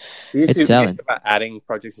like it's selling. About adding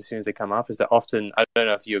projects as soon as they come up is that often, I don't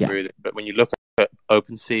know if you agree with it, but when you look at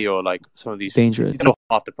OpenSea or like some of these, dangerous, you know,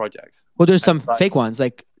 half the projects. Well, there's some fake ones.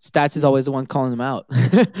 Like Stats is always the one calling them out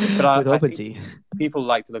with OpenSea. People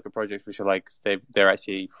like to look at projects which are like they're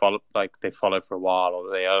actually they follow for a while or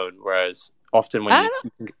they own, whereas often when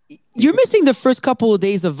you're missing the first couple of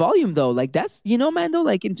days of volume though. Like that's Mando.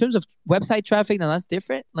 Like in terms of website traffic, now that's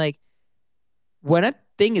different. Like when a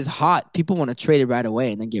thing is hot, people want to trade it right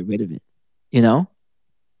away and then get rid of it. I don't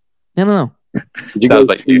know. Did you Sounds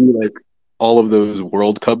guys like see like all of those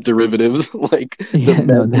World Cup derivatives? Like Yeah,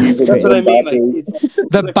 no, that's the great. what I mean. Like, Mbappe- it's The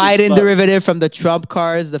slippery Biden slope. derivative from the Trump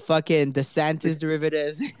cards, the fucking DeSantis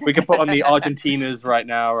derivatives. We could put on the Argentinas right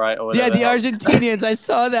now, right? Or Yeah, whatever the hell. Argentinians. I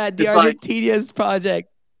saw that. The It's like- Argentinians project.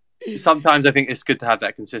 Sometimes I think it's good to have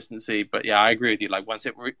that consistency, but yeah, I agree with you. Like once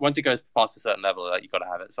it goes past a certain level, like you got to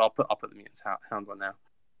have it. So I'll put the Mutants Hounds on now.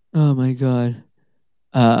 Oh my god.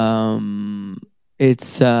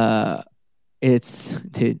 It's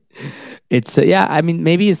dude. It's yeah. I mean,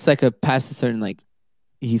 maybe it's like a past a certain like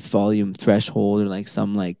ETH volume threshold or like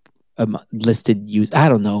some like listed use. I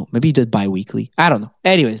don't know. Maybe you did bi-weekly. I don't know.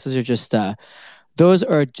 Anyways, those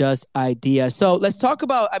are just ideas. So let's talk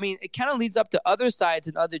about. I mean, it kind of leads up to other sides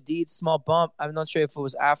and other deeds. Small bump. I'm not sure if it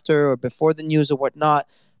was after or before the news or whatnot,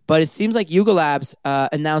 but it seems like Yuga Labs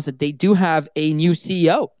announced that they do have a new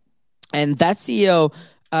CEO, and that CEO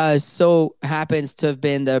so happens to have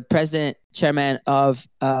been the president chairman of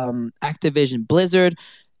Activision Blizzard.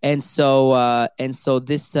 And so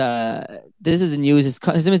this is the news.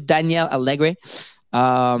 His name is Daniel Alegre.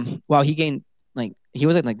 Wow, he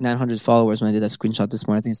was at like 900 followers when I did that screenshot this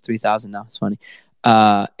morning. I think it's 3,000 now. It's funny.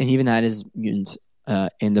 And he even had his mutants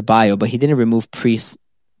in the bio, but he didn't remove president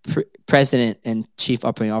and chief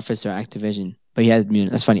operating officer Activision, but he had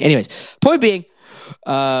mutant. That's funny. Anyways, point being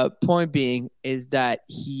is that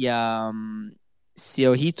he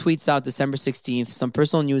tweets out December 16th, some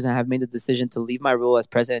personal news. I have made the decision to leave my role as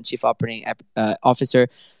president and chief operating officer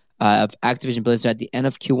of Activision Blizzard at the end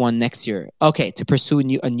of Q1 next year. Okay, to pursue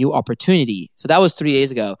a new opportunity. So that was 3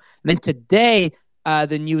 days ago. And then today,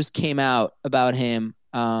 the news came out about him.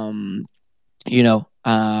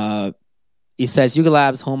 He says Yuga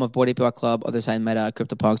Labs, home of Bored Ape Yacht Club, Other Side Meta,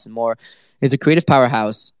 CryptoPunks, and more, is a creative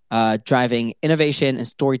powerhouse driving innovation and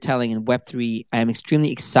storytelling in Web3. I am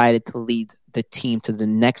extremely excited to lead the team to the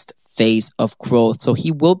next phase of growth. So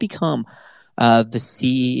he will become the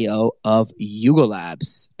CEO of Yuga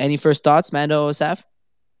Labs. Any first thoughts, Mando or Saf?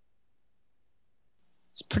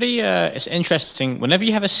 It's pretty. It's interesting. Whenever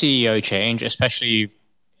you have a CEO change, especially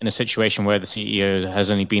in a situation where the CEO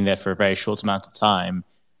has only been there for a very short amount of time,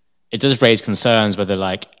 it does raise concerns whether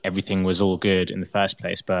like everything was all good in the first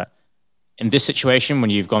place. But in this situation, when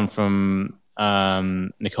you've gone from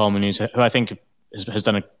Nicole Munoz, who I think has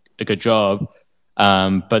done a good job,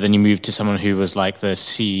 but then you move to someone who was like the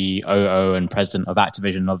COO and president of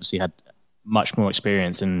Activision, obviously had much more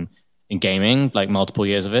experience in gaming, like multiple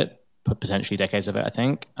years of it, potentially decades of it, I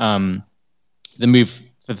think. The move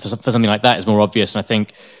for something like that is more obvious, and I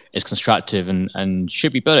think is constructive and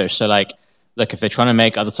should be bullish. So like, look, if they're trying to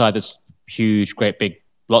make Other Side this huge, great big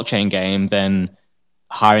blockchain game, then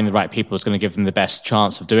hiring the right people is going to give them the best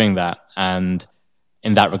chance of doing that. And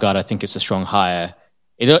in that regard, I think it's a strong hire.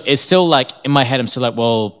 It's still like in my head, I'm still like,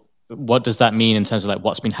 well, what does that mean in terms of like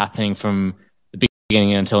what's been happening from the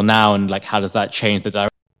beginning until now, and like how does that change the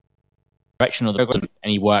direction of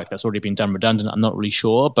any work that's already been done redundant? I'm not really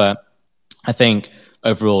sure, but I think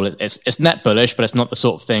overall it's net bullish, but it's not the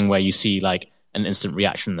sort of thing where you see like an instant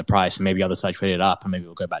reaction in the price, and maybe Other Side traded up and maybe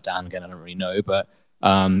we'll go back down again. I don't really know, but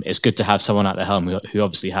it's good to have someone at the helm who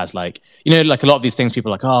obviously has like, like a lot of these things,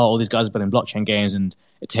 people are like, oh, all these guys are building blockchain games and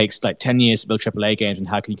it takes like 10 years to build AAA games, and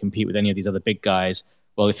how can you compete with any of these other big guys?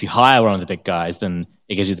 Well, if you hire one of the big guys, then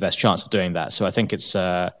it gives you the best chance of doing that. So I think it's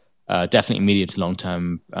definitely medium to long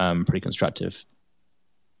term, pretty constructive.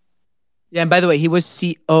 Yeah, and by the way, he was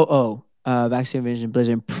COO of Activision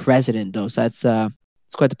Blizzard, president though. So it's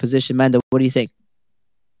quite the position. Mando, what do you think?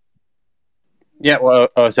 Yeah, well,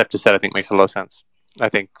 OSF just said I think makes a lot of sense. I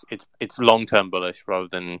think it's long term bullish rather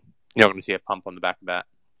than you're not going to see a pump on the back of that.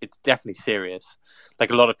 It's definitely serious. Like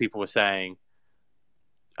a lot of people were saying,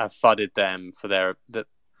 I've fudded them for their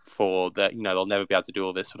they'll never be able to do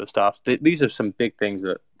all this sort of stuff. These are some big things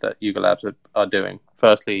that Yuga Labs are doing.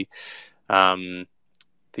 Firstly, some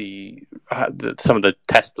of the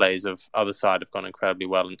test plays of Other Side have gone incredibly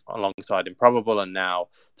well alongside Improbable, and now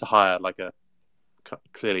to hire like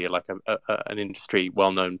clearly like an industry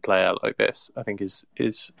well-known player like this, I think is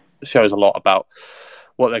shows a lot about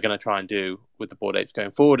what they're going to try and do with the Bored Apes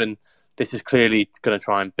going forward. And this is clearly going to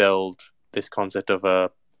try and build this concept of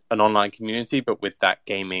an online community, but with that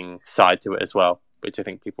gaming side to it as well, which I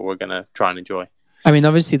think people were going to try and enjoy. I mean,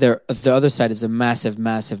 obviously, the Other Side is a massive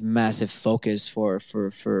focus for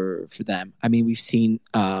them. I mean, we've seen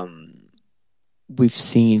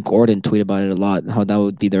Gordon tweet about it a lot, how that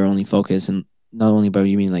would be their only focus, and not only, but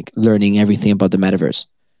you mean like learning everything about the metaverse,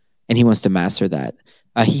 and he wants to master that.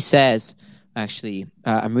 He says, actually,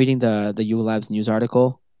 I'm reading the Yuga Labs news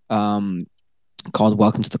article called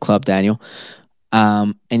 "Welcome to the Club," Daniel.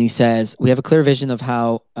 And he says, we have a clear vision of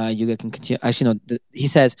how Yuga can continue. Actually, no, he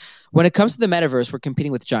says, when it comes to the metaverse, we're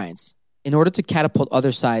competing with giants. In order to catapult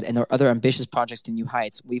other side and our other ambitious projects to new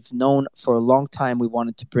heights, we've known for a long time we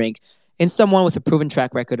wanted to bring in someone with a proven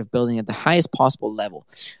track record of building at the highest possible level.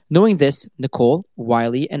 Knowing this, Nicole,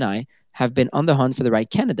 Wiley, and I have been on the hunt for the right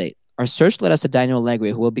candidate. Our search led us to Daniel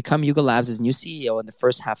Allegri, who will become Yuga Labs' new CEO in the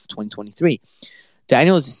first half of 2023.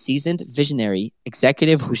 Daniel is a seasoned visionary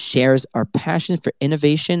executive who shares our passion for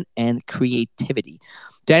innovation and creativity.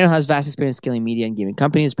 Daniel has vast experience scaling media and gaming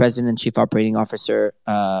companies, president and chief operating officer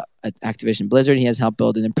at Activision Blizzard. He has helped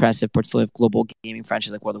build an impressive portfolio of global gaming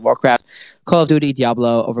franchises like World of Warcraft, Call of Duty,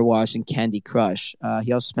 Diablo, Overwatch, and Candy Crush.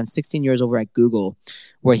 He also spent 16 years over at Google,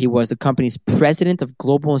 where he was the company's president of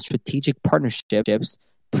global and strategic partnerships,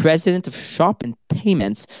 president of shop and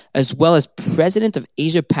payments, as well as president of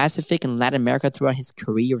Asia Pacific and Latin America throughout his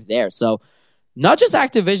career there. So not just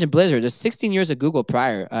Activision Blizzard, there's 16 years at Google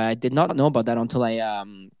prior. I did not know about that until I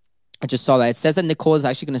just saw that. It says that Nicole is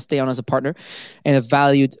actually going to stay on as a partner and a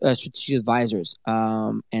valued strategic advisors.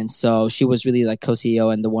 And so she was really like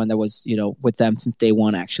co-CEO and the one that was, with them since day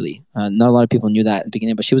one, actually. Not a lot of people knew that at the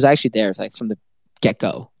beginning, but she was actually there like from the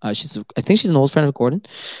get-go. I think she's an old friend of Gordon.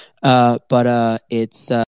 But it's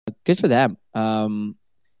good for them.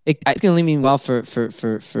 It's going to leave me well for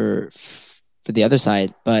the other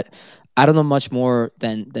side, but I don't know much more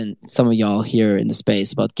than some of y'all here in the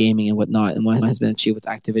space about gaming and whatnot and what has been achieved with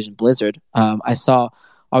Activision Blizzard. I saw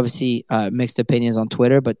obviously mixed opinions on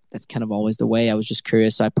Twitter, but that's kind of always the way. I was just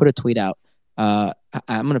curious, so I put a tweet out. I'm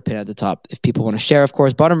going to pin it at the top if people want to share, of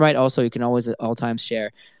course. Bottom right, also, you can always at all times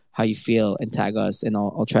share how you feel and tag us, and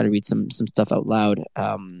I'll try to read some stuff out loud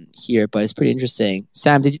here, but it's pretty interesting.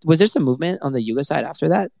 Sam, was there some movement on the Yuga side after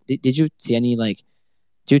that? Did you see any,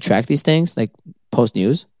 do you track these things, like post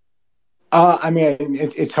news? I mean,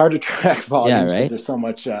 it's hard to track volumes because there's so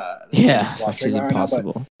much. Which is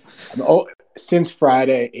impossible. Right since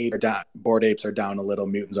Friday, Bored Apes are down a little,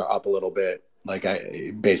 Mutants are up a little bit.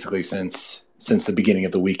 Basically since the beginning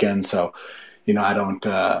of the weekend. So, I don't.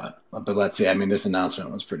 But let's see. I mean, this announcement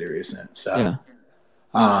was pretty recent. So,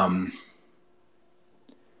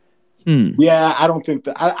 yeah, I don't think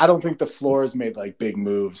the floor has made big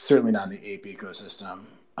moves. Certainly not in the ape ecosystem.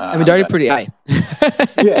 I mean, they're already pretty high.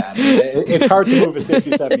 Yeah, I mean, it's hard to move a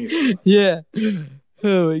 60-70. Yeah.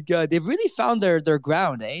 Oh my God, they've really found their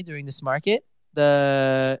ground, during this market.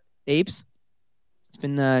 The apes. It's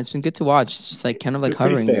been good to watch. It's just kind of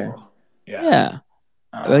hovering there. Yeah.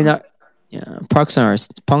 I mean, punks are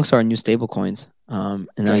our new stable coins. And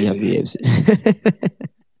now you have the apes.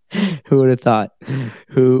 Who would have thought?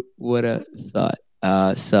 Who would have thought?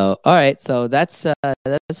 So all right, so that's what I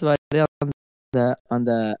did on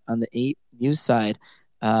the ape news side.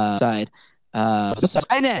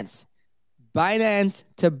 Binance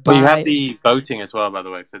to buy. Well, you have the voting as well, by the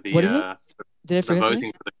way, for the. What is it? Did I forget the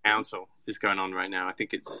voting for the council is going on right now. I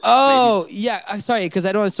think it's. Oh yeah, sorry, because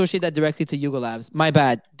I don't associate that directly to Yuga Labs. My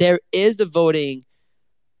bad. There is the voting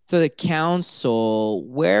for the council.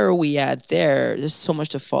 Where are we at there? There's so much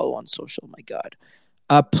to follow on social. My God.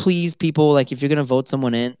 Please, people, if you're gonna vote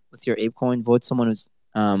someone in with your ApeCoin, vote someone who's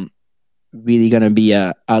really gonna be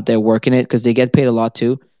out there working it, because they get paid a lot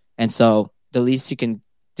too. And so the least you can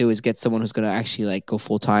do is get someone who's gonna actually go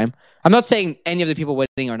full time. I'm not saying any of the people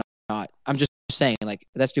winning are not. I'm just saying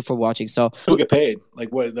that's before watching. So who get paid?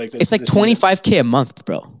 It's like $25K a month,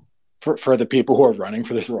 bro. For the people who are running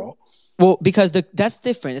for this role. Well, because that's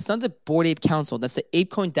different. It's not the Bored Ape Council. That's the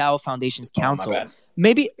ApeCoin DAO Foundation's council.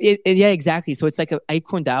 Maybe yeah, exactly. So it's like an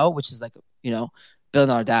ApeCoin DAO, which is $1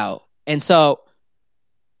 billion DAO. And so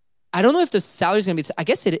I don't know if the salary is going to be. I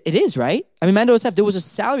guess it is, right? I mean, Mando there was a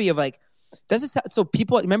salary of so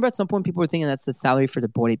people remember at some point people were thinking that's the salary for the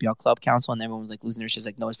Bored Ape Yacht Club Council, and everyone was losing their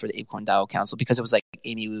shit. No, it's for the ApeCoin DAO Council, because it was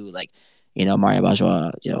Amy Wu, Mario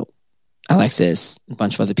Bajwa, Alexis, a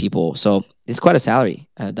bunch of other people. So it's quite a salary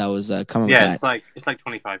that was coming. Yeah, it's like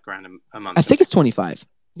 $25,000 a month. I think it's 25.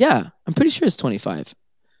 Yeah, I'm pretty sure it's 25.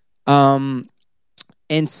 And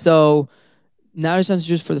so now it's time to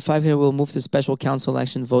choose for the 500. We'll move to the special council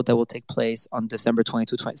election vote that will take place on December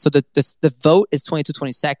 22. So the vote is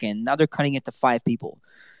 22/22. Now they're cutting it to 5 people.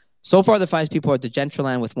 So far, the 5 people are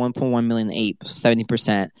Decentraland with 1.1 million apes,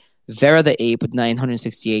 70%. Vera the ape with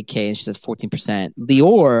 968K, and she's at 14%.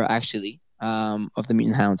 Lior, actually, of the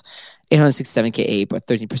Mutant Hounds, 867K ape at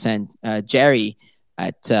 13%. Jerry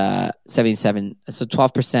at 77, so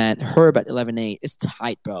 12%. Herb at 11.8. It's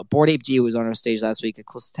tight, bro. Bored Ape G was on our stage last week at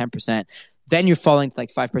close to 10%. Then you're falling to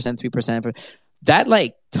 5%, 3%. For that,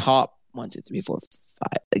 top 1, 2, 3, 4,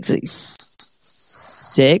 5,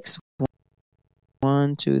 6.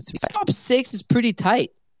 1, 2, 3. Top 6 is pretty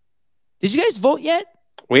tight. Did you guys vote yet?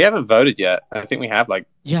 We haven't voted yet. I think we have like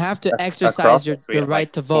You have to exercise across your us, we have, right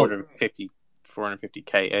like, to vote.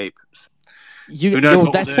 450k apes. That Who knows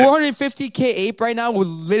what we'll do? 450k ape right now will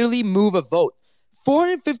literally move a vote.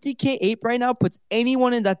 450k ape right now puts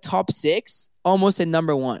anyone in that top 6 almost in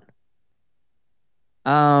number 1.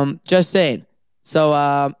 Just saying.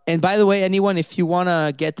 So, and by the way, anyone, if you want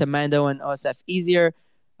to get to Mando and OSF easier,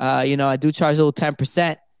 I do charge a little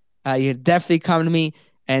 10%. You definitely come to me,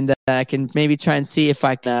 and I can maybe try and see if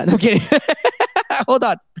I can. No kidding. Hold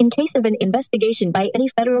on. In case of an investigation by any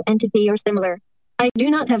federal entity or similar, I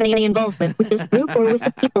do not have any involvement with this group or with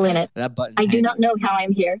the people in it. That button's I do handy. not know how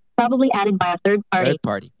I'm here. Probably added by a third party. Third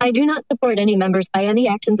party. I do not support any members by any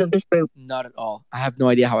actions of this group. Not at all. I have no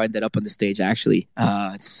idea how I ended up on the stage, actually.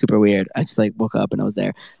 It's super weird. I just woke up and I was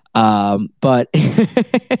there. But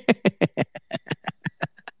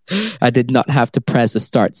I did not have to press the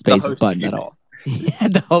start spaces button at all. Yeah,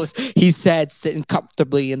 the host, he said, sitting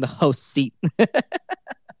comfortably in the host seat.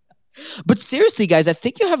 But seriously, guys, I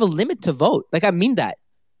think you have a limit to vote. I mean that.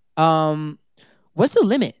 What's the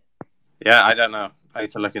limit? Yeah, I don't know. I need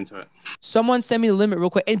to look into it. Someone send me the limit real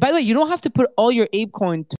quick. And by the way, you don't have to put all your ape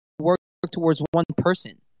coin to work towards one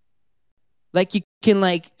person. You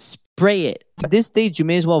can spray it. At this stage, you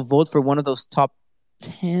may as well vote for one of those top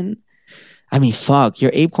 10. I mean, fuck, your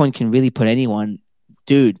ape coin can really put anyone.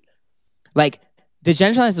 Dude, the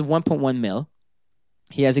Decentralized is 1.1 mil.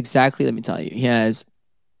 He has exactly, let me tell you, he has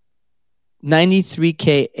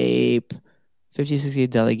 93k ape, 56k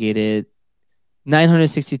delegated,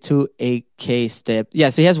 962 8k step.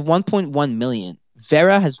 Yeah, so he has 1.1 million.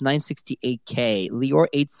 Vera has 968k, Lior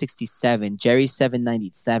 867, Jerry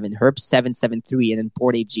 797, Herb 773, and then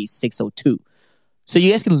Port Ape G 602. So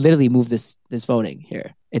you guys can literally move this voting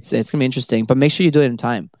here. It's gonna be interesting, but make sure you do it in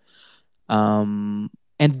time. And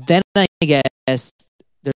then I guess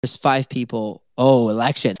there's 5 people. Oh,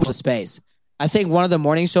 election space. I think one of the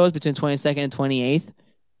morning shows between 22nd and 28th,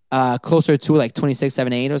 closer to 26,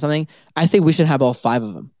 7, 8 or something. I think we should have all 5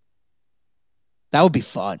 of them. That would be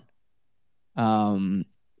fun. And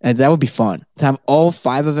that would be fun to have all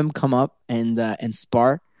 5 of them come up and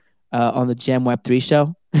spar on the Jam Web3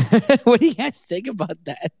 show. What do you guys think about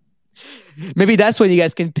that? Maybe that's when you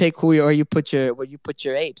guys can pick where you put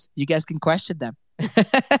your apes. You guys can question them.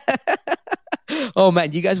 Oh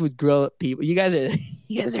man, you guys would grill people. You guys are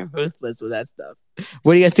ruthless with that stuff.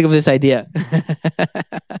 What do you guys think of this idea?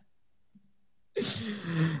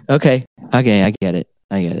 Okay, I get it.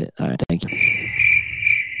 All right, thank you.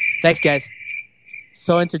 Thanks, guys.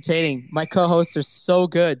 So entertaining. My co-hosts are so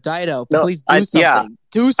good. Dido, please do something. Yeah.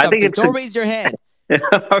 Do something. I think Don't raise your hand.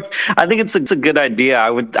 I think it's a good idea. I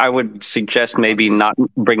would suggest maybe not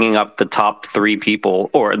bringing up the top 3 people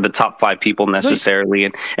or the top 5 people necessarily,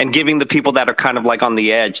 and giving the people that are kind of on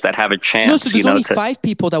the edge that have a chance. No, so there's only 5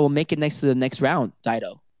 people that will make it next to the next round,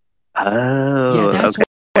 Dido. Oh, yeah, that's okay.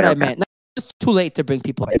 what I meant. It's too late to bring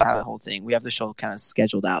people into the whole thing. We have the show kind of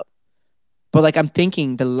scheduled out. But I'm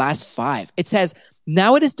thinking the last 5. It says,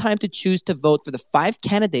 now it is time to choose to vote for the 5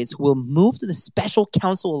 candidates who will move to the special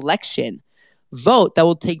council election vote that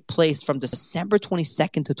will take place from December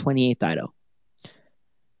 22nd to 28th, Dido.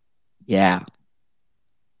 Yeah.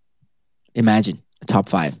 Imagine a top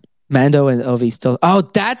 5. Mando and Ovi still. Oh,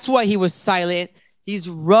 that's why he was silent. He's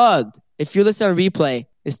rugged. If you listen to replay,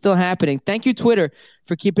 it's still happening. Thank you, Twitter,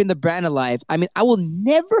 for keeping the brand alive. I mean, I will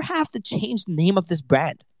never have to change the name of this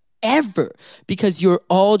brand. Ever. Because you're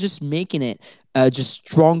all just making it just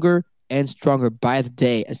stronger and stronger by the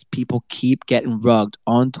day as people keep getting rugged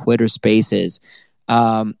on Twitter Spaces.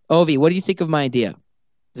 Ovi, what do you think of my idea?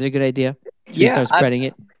 Is it a good idea? Should we start spreading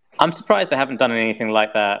it? I'm surprised they haven't done anything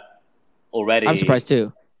like that already. I'm surprised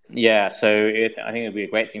too. Yeah, so I think it would be a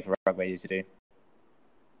great thing for Rug Radio to do.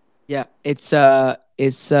 Yeah, I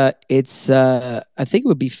think it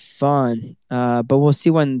would be fun. But we'll see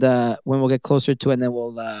when we'll get closer to it, and then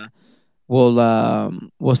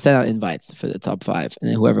we'll send out invites for the top 5, and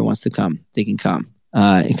then whoever wants to come, they can come.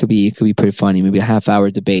 It could be pretty funny. Maybe a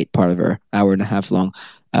half-hour debate, part of our hour and a half long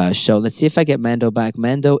show. Let's see if I get Mando back.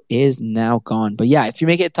 Mando is now gone. But yeah, if you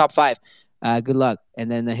make it top 5, good luck, and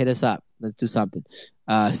then hit us up. Let's do something.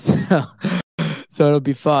 So it'll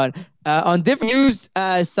be fun. On different news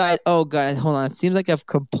side, oh god, hold on. It seems like I've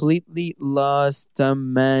completely lost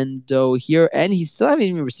Mando here, and he still haven't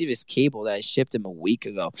even received his cable that I shipped him a week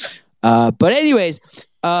ago. But anyways,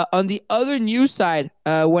 on the other news side,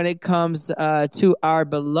 when it comes to our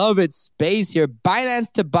beloved space here,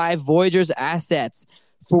 Binance to buy Voyager's assets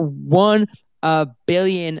for $1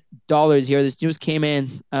 billion here. This news came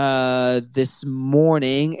in this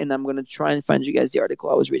morning, and I'm gonna try and find you guys the article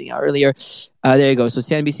I was reading out earlier. There you go. So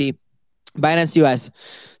CNBC, Binance US.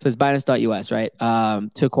 So it's Binance.us, right?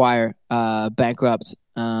 To acquire bankrupt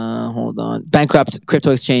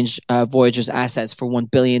crypto exchange Voyager's assets for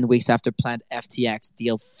 $1 billion weeks after planned FTX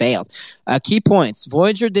deal failed. Key points: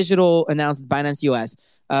 Voyager Digital announced Binance US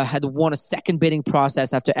had won a second bidding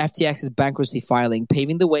process after FTX's bankruptcy filing,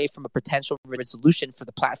 paving the way from a potential resolution for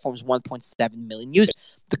the platform's 1.7 million users.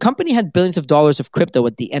 The company had billions of dollars of crypto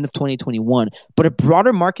at the end of 2021, but a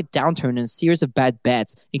broader market downturn and a series of bad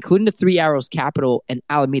bets, including the Three Arrows Capital and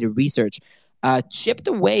Alameda Research, chipped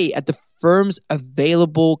away at the firm's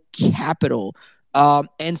available capital.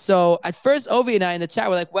 And so at first, Ovi and I in the chat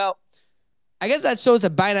were like, well, I guess that shows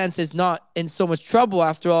that Binance is not in so much trouble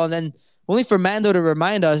after all. And then only for Mando to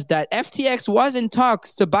remind us that FTX was in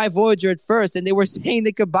talks to buy Voyager at first, and they were saying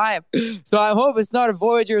they could buy him. So I hope it's not a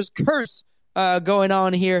Voyager's curse going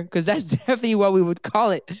on here, because that's definitely what we would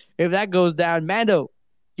call it if that goes down. Mando,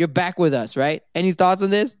 you're back with us, right? Any thoughts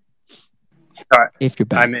on this? Sorry, if you're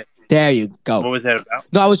back. I missed. There you go. What was that about?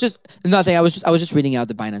 No, I was just nothing. I was just reading out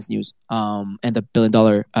the Binance news and the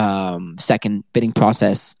 $1 billion second bidding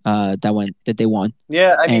process that they won.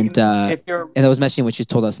 Yeah, I mean, and I was mentioning what you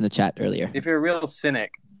told us in the chat earlier. If you're a real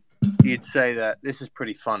cynic, you'd say that this is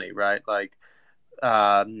pretty funny, right? Like,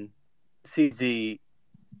 CZ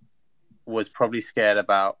was probably scared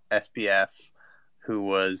about SBF, who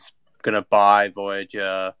was going to buy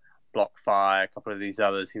Voyager, BlockFi, a couple of these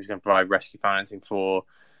others he was going to provide rescue financing for,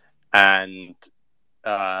 and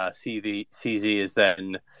CZ is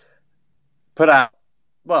then put out,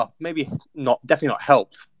 well, maybe definitely not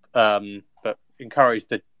helped, but encouraged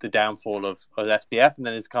the downfall of SBF, and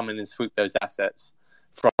then has come in and swooped those assets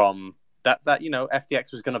from that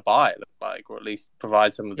FTX was going to buy, it looked like, or at least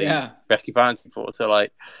provide some of the rescue financing for. So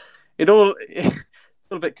like, it's a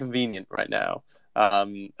little bit convenient right now.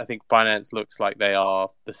 I think Binance looks like they are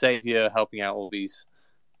the savior, helping out all these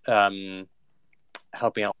CeFi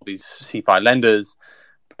lenders.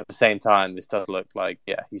 But at the same time, this does look like,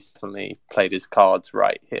 he's definitely played his cards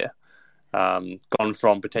right here. Gone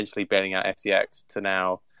from potentially bailing out FTX to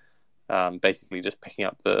now basically just picking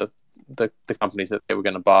up the companies that they were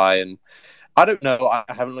going to buy. And I don't know, I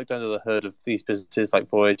haven't looked under the hood of these businesses like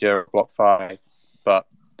Voyager or BlockFi, but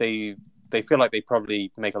they feel like they probably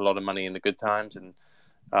make a lot of money in the good times and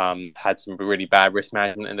had some really bad risk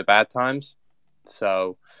management in the bad times.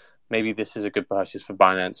 So maybe this is a good purchase for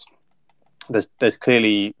Binance. They're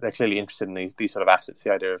clearly interested in these sort of assets.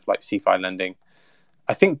 The idea of like CeFi lending.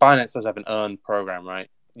 I think Binance does have an earn program, right?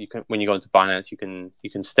 When you go into Binance, you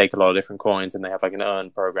can stake a lot of different coins, and they have like an earn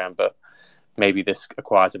program. But maybe this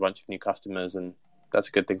acquires a bunch of new customers, and that's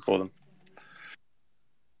a good thing for them.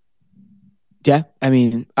 Yeah, I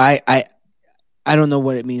mean, I don't know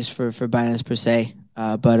what it means for Binance per se,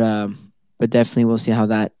 but definitely we'll see how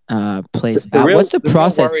that plays out. What's the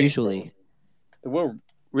process usually? The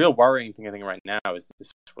real worrying thing I think right now is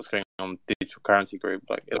what's going on with Digital Currency Group.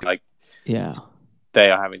 Like they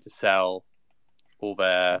are having to sell all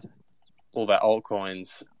their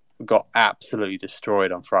altcoins. Got absolutely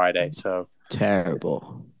destroyed on Friday. So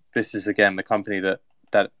terrible. This is again the company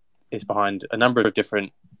that is behind a number of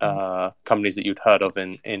different companies that you'd heard of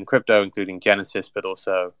in crypto, including Genesis, but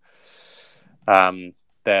also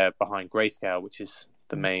they're behind Grayscale, which is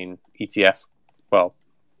the main ETF,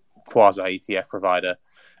 quasi ETF provider,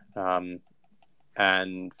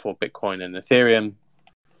 and for Bitcoin and Ethereum.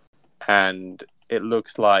 And it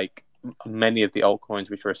looks like many of the altcoins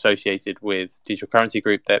which are associated with Digital Currency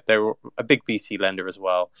Group, they're a big VC lender as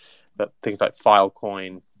well, but things like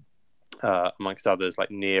Filecoin, amongst others,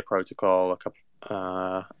 like Near Protocol,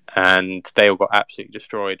 and they all got absolutely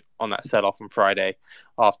destroyed on that sell-off on Friday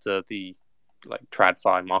after the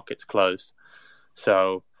TradFi markets closed.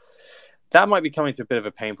 So that might be coming to a bit of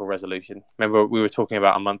a painful resolution. Remember, we were talking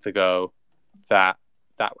about a month ago that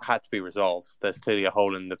had to be resolved. There's clearly a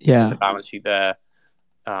hole in the balance sheet there.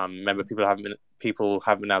 Remember, people haven't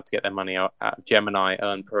been able to get their money out of Gemini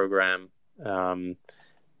Earn program,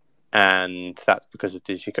 and that's because of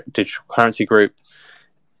Digital Currency Group,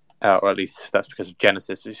 or at least that's because of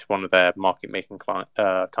Genesis, which is one of their market-making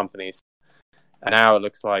companies. And now it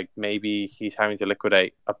looks like maybe he's having to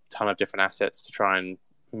liquidate a ton of different assets to try and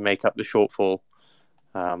make up the shortfall.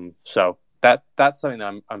 So that's something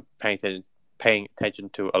that I'm paying attention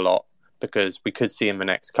to a lot, because we could see in the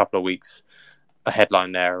next couple of weeks a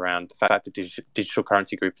headline there around the fact that Digital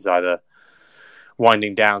Currency Group is either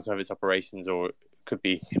winding down some of its operations, or it could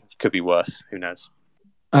be worse. Who knows?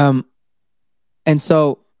 And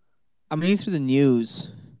so I'm reading through the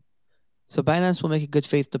news. So Binance will make a good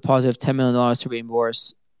faith deposit of $10 million to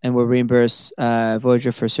reimburse, and will reimburse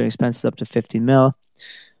Voyager for certain expenses up to $15 million.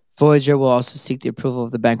 Voyager will also seek the approval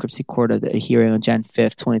of the bankruptcy court at the hearing on Jan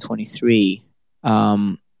 5th, 2023.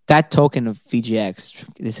 That token of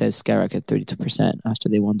VGX, they said skyrocketed 32% after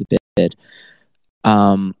they won the bid.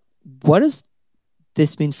 What does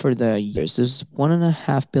this mean for the users? There's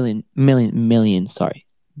 1.5 million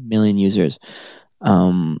users.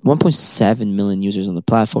 1.7 million users on the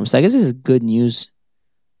platform. So I guess this is good news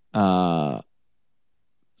for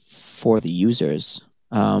the users.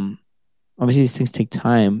 Obviously, these things take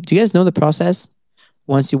time. Do you guys know the process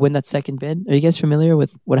once you win that second bid? Are you guys familiar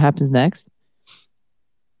with what happens next?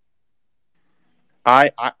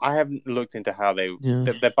 I haven't looked into how they're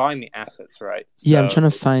buying the assets, right? Yeah, I'm trying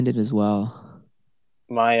to find it as well.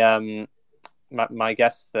 My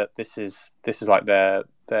guess is that this is like their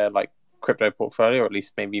like crypto portfolio, or at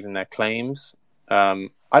least maybe even their claims. I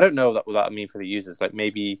don't know what that would mean for the users. Like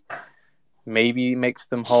maybe makes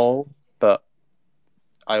them whole, but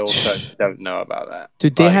I also don't know about that.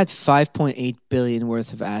 Dude, they had $5.8 billion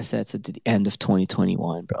worth of assets at the end of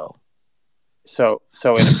 2021, bro. So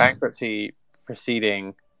in a bankruptcy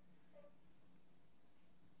proceeding,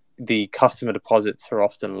 the customer deposits are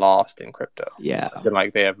often last in crypto. Yeah, so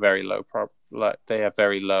like they have very low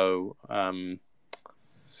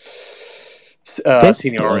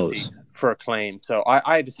seniority for a claim. So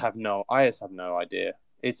I just have no idea.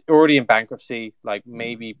 It's already in bankruptcy. Like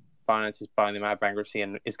maybe Binance is buying them out of bankruptcy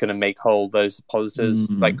and is going to make whole those depositors.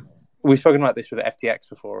 Like we've spoken about this with FTX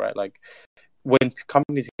before, right? Like when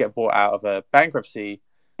companies get bought out of a bankruptcy,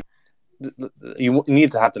 you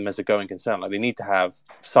need to have them as a going concern. Like they need to have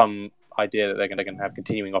some idea that they're going to have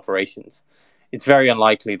continuing operations. It's very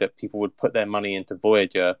unlikely that people would put their money into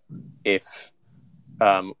Voyager if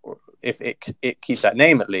it keeps that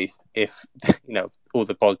name, at least. If all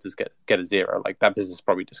the depositors get a zero, like that business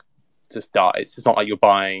probably just dies. It's not like you're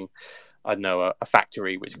buying, I don't know, a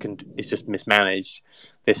factory which is just mismanaged.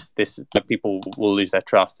 This people will lose their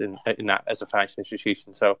trust in that as a financial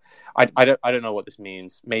institution. So I don't know what this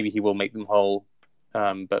means. Maybe he will make them whole,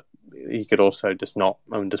 but he could also just not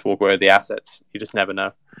just walk away with the assets. You just never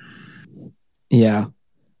know. Yeah,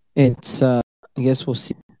 it's I guess we'll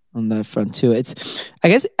see on that front too. I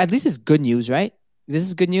guess at least it's good news, right? This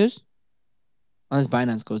is good news, unless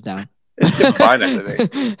Binance goes down. It's good for Binance, I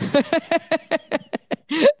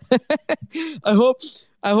think.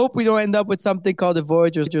 I hope we don't end up with something called the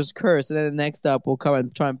Voyager's curse, and then the next up we'll come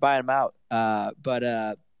and try and buy them out.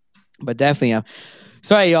 But definitely,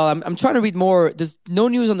 sorry, y'all. I'm trying to read more. There's no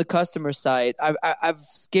news on the customer side. I've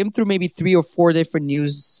skimmed through maybe 3 or 4 different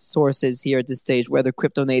news sources here at this stage, whether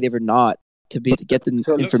crypto native or not, to get the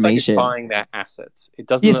so it information. Looks like it's buying their assets. It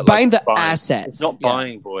doesn't. It's look buying like the assets. It's not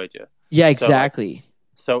buying Voyager. Yeah, exactly.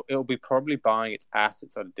 So it'll be probably buying its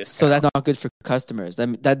assets at a discount. So that's not good for customers.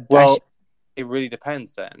 It really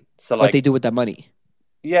depends then. So what they do with that money.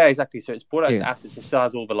 Yeah, exactly. So it's bought out its assets. It still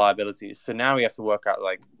has all the liabilities. So now we have to work out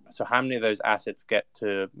so how many of those assets get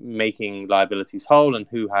to making liabilities whole, and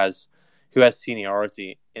who has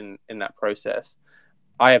seniority in that process.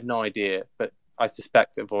 I have no idea, but I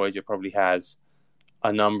suspect that Voyager probably has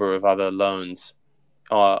a number of other loans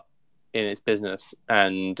in its business,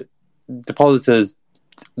 and depositors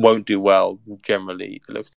won't do well generally,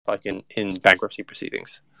 it looks like, in bankruptcy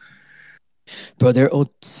proceedings. Bro, they're owed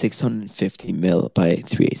 $650 million by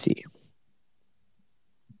 3AC.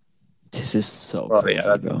 This is so crazy,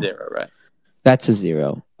 that's bro. A zero, right? That's a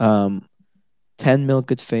zero. 10 mil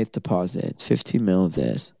good faith deposit, 15 mil of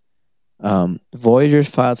this. Voyager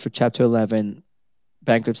filed for Chapter 11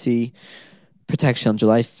 bankruptcy protection on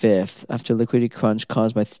July 5th after liquidity crunch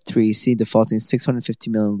caused by 3AC defaulting $650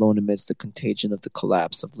 million loan amidst the contagion of the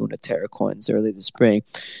collapse of Luna Terra coins early this spring.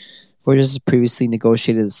 Voyager has previously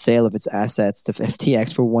negotiated the sale of its assets to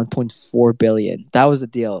FTX for $1.4 billion. That was the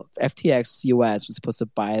deal. FTX US was supposed to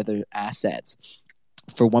buy their assets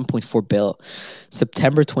for $1.4 billion.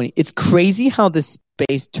 September 20. It's crazy how this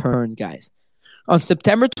space turned, guys. On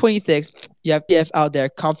September 26th, you have PF out there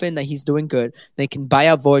confident that he's doing good. They can buy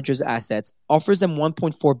out Voyager's assets, offers them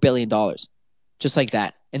 $1.4 billion, just like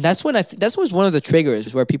that. And that's when that was one of the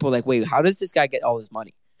triggers where people were like, wait, how does this guy get all this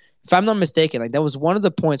money? If I'm not mistaken, that was one of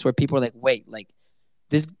the points where people were like, wait,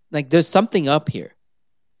 this, there's something up here.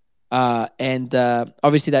 And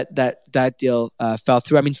obviously that deal fell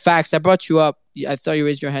through. I mean, Fax, I brought you up. I thought you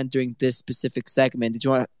raised your hand during this specific segment. Did you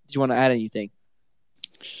want to add anything?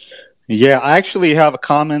 Yeah, I actually have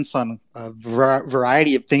comments on a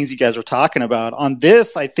variety of things you guys were talking about. On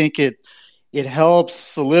this, I think it it helps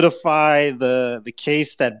solidify the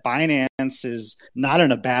case that Binance is not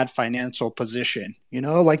in a bad financial position.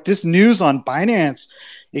 Like this news on Binance,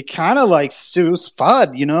 it kind of like it was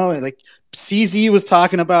FUD. Like CZ was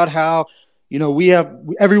talking about how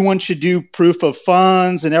everyone should do proof of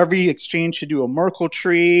funds and every exchange should do a Merkle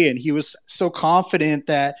tree, and he was so confident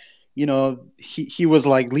that he was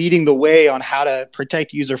like leading the way on how to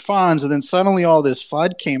protect user funds, and then suddenly all this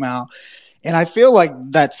FUD came out. And I feel like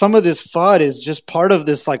that some of this FUD is just part of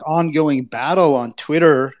this like ongoing battle on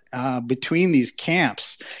Twitter between these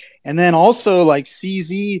camps. And then also like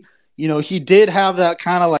CZ, he did have that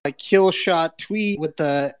kind of like kill shot tweet with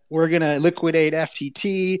we're going to liquidate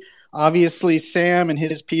FTT. Obviously, Sam and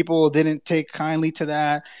his people didn't take kindly to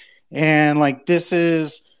that. And like this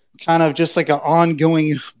is kind of just like an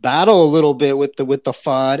ongoing battle a little bit with the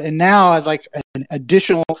FUD. And now as like an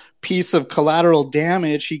additional piece of collateral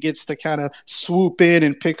damage, he gets to kind of swoop in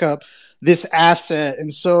and pick up this asset.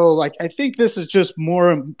 And so like I think this is just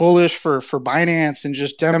more bullish for Binance and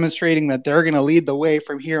just demonstrating that they're going to lead the way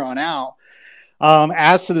from here on out.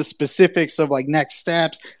 As to the specifics of like next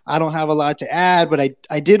steps, I don't have a lot to add, but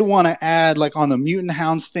I did want to add like on the Mutant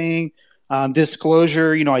Hounds thing,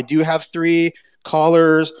 disclosure, I do have 3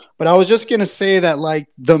 callers, but I was just going to say that like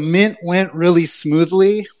the mint went really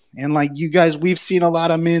smoothly. And like you guys, we've seen a lot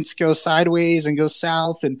of mints go sideways and go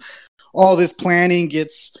south, and all this planning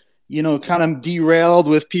gets, kind of derailed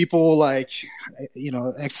with people like,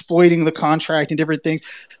 exploiting the contract and different things.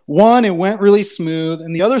 One, it went really smooth.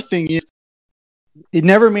 And the other thing is it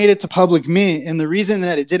never made it to public mint. And the reason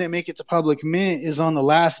that it didn't make it to public mint is on the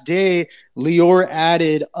last day, Lior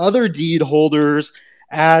added other deed holders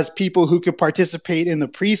as people who could participate in the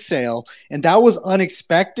pre-sale. And that was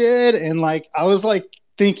unexpected. And like, I was like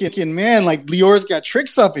thinking, man, like Lior's got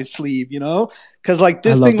tricks up his sleeve, because like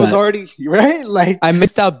this thing was already, right? Like I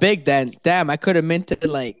missed out big then. Damn, I could have minted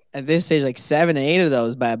like at this stage, like 7 or 8 of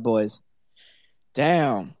those bad boys.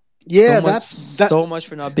 Damn. Yeah, so much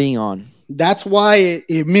for not being on. That's why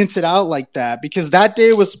it minted out like that, because that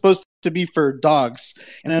day was supposed to be for dogs.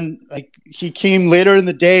 And then like he came later in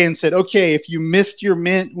the day and said, okay, if you missed your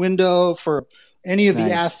mint window for any of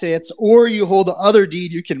the assets or you hold the other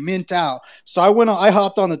deed, you can mint out. So I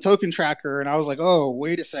hopped on the token tracker and I was like, oh,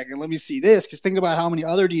 wait a second, let me see this. Because think about how many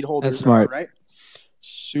other deed holders That's smart. are, right?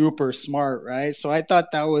 Super smart, right? So I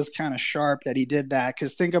thought that was kind of sharp that he did that,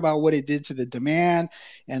 because think about what it did to the demand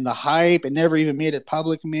and the hype. It never even made it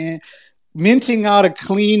public mint. Minting out a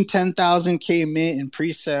clean 10,000K mint in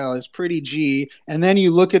pre-sale is pretty G. And then you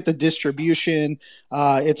look at the distribution,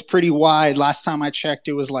 it's pretty wide. Last time I checked,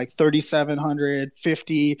 it was like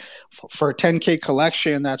 3,750 for a 10K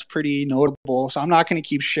collection. That's pretty notable. So I'm not going to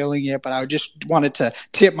keep shilling it, but I just wanted to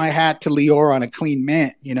tip my hat to Lior on a clean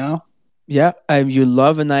mint, Yeah, you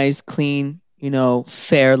love a nice, clean,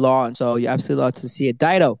 fair launch. So you absolutely love to see it.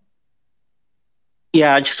 Dido.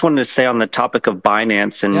 Yeah, I just wanted to say on the topic of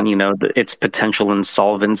Binance and, its potential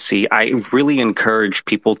insolvency, I really encourage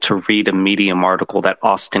people to read a Medium article that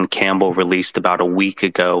Austin Campbell released about a week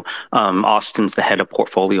ago. Austin's the head of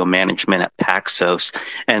portfolio management at Paxos.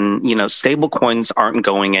 And, stablecoins aren't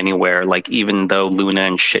going anywhere. Like, even though Luna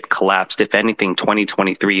and shit collapsed, if anything,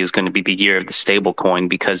 2023 is going to be the year of the stablecoin,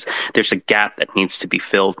 because there's a gap that needs to be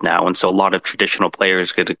filled now. And so a lot of traditional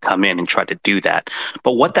players are going to come in and try to do that.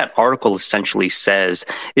 But what that article essentially says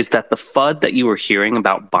is that the FUD that you were hearing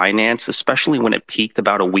about Binance, especially when it peaked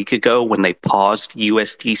about a week ago when they paused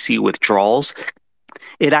USDC withdrawals,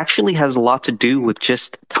 it actually has a lot to do with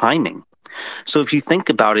just timing. So if you think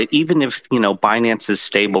about it, even if, Binance's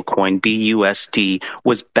stablecoin BUSD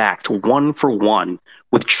was backed 1-for-1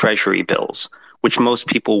 with treasury bills, which most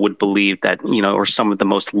people would believe that, are some of the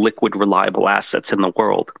most liquid, reliable assets in the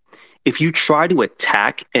world. If you try to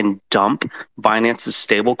attack and dump Binance's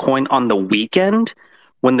stablecoin on the weekend,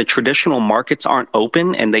 when the traditional markets aren't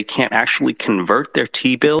open and they can't actually convert their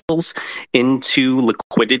T-bills into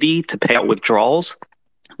liquidity to pay out withdrawals,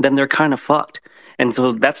 then they're kind of fucked. And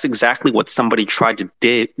so that's exactly what somebody tried to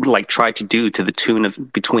do to the tune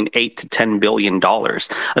of between $8 to $10 billion,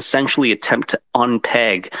 essentially attempt to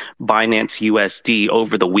unpeg Binance USD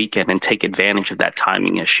over the weekend and take advantage of that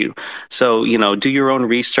timing issue. So, do your own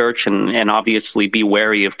research and obviously be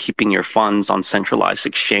wary of keeping your funds on centralized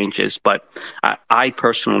exchanges. But I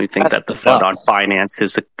personally think that the FUD on Binance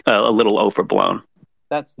is a little overblown.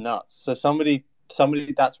 That's nuts. So somebody,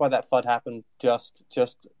 that's why that FUD happened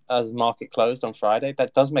just as market closed on Friday.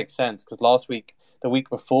 That does make sense, because the week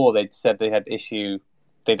before, they'd said they had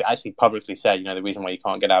they'd actually publicly said, the reason why you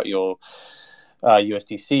can't get out your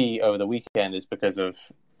USDC over the weekend is because of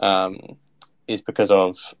is because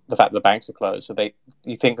of the fact that the banks are closed. So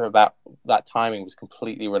you think that timing was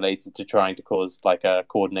completely related to trying to cause like a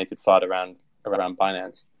coordinated flood around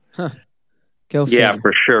Binance. Huh. Go Yeah, figure.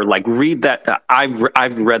 for sure. Like, read that.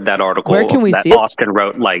 I've read that article. Where can we that see it? Austin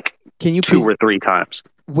wrote like Can you 2 please, or 3 times.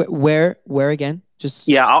 where again? Just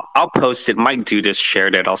Yeah, I'll post it. Mike Dudas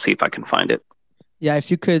shared it. I'll see if I can find it. Yeah, if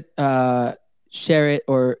you could share it,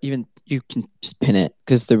 or even you can just pin it,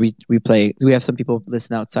 because the replay. We have some people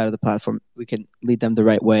listen outside of the platform. We can lead them the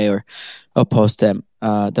right way, or I'll post them.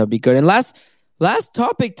 That'll be good. And last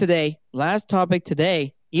topic today.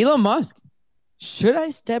 Elon Musk. Should I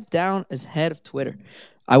step down as head of Twitter?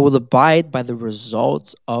 I will abide by the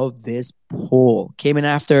results of this poll. Came in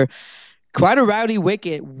after quite a rowdy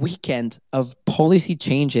weekend of policy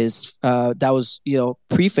changes that was,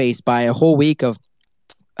 prefaced by a whole week of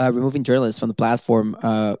removing journalists from the platform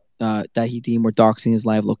that he deemed were doxing his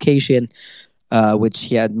live location, which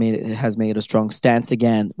he has made a strong stance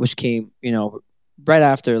again, which came, right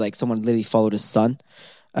after like someone literally followed his son,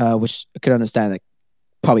 which I could understand, like,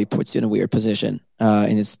 probably puts you in a weird position,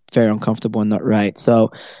 and it's very uncomfortable and not right.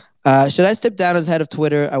 So, should I step down as head of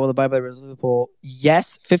Twitter? I will abide by the results of the poll.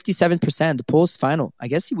 Yes, 57%. The poll's final. I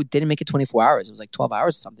guess he didn't make it 24 hours. It was like 12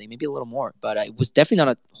 hours or something, maybe a little more. But it was definitely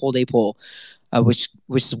not a whole day poll, which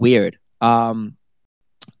is weird.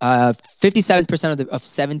 57% of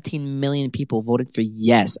 17 million people voted for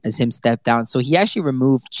yes as him step down. So he actually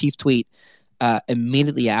removed Chief Tweet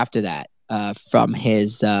immediately after that from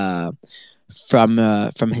his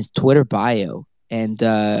Twitter bio. And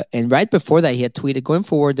right before that, he had tweeted, "Going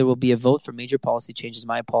forward, there will be a vote for major policy changes.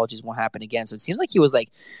 My apologies won't happen again." So it seems like he was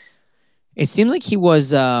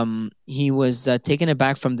taken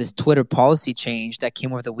aback from this Twitter policy change that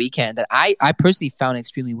came over the weekend that I personally found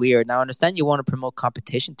extremely weird. Now, I understand you want to promote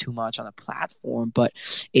competition too much on the platform, but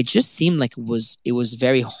it just seemed like it was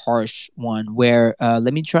very harsh one. Where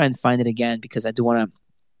let me try and find it again, because I do want to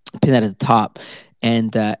pin that at the top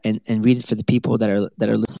and read it for the people that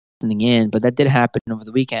are listening in. But that did happen over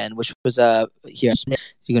the weekend, which was here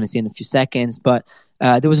you're going to see in a few seconds. But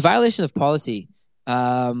there was a violation of policy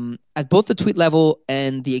at both the tweet level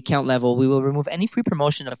and the account level. We will remove any free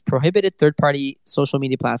promotion of prohibited third-party social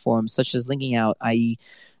media platforms, such as linking out, i.e.,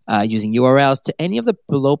 using URLs to any of the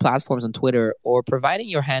below platforms on Twitter, or providing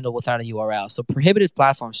your handle without a URL. So prohibited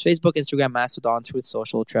platforms: Facebook, Instagram, Mastodon, Truth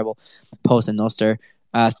Social, Treble, Post, and Nostr.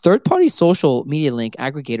 Third-party social media link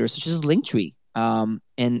aggregators such as Linktree, and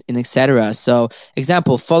etc. So,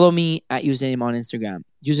 example: follow me at username on Instagram,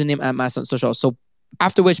 username at Mastodon Social. So,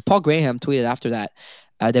 after which Paul Graham tweeted after that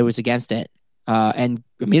that was against it, and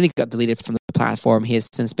immediately got deleted from the platform. He has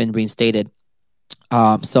since been reinstated.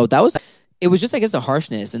 So it was just, I guess, the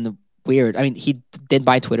harshness and the weird. I mean, he did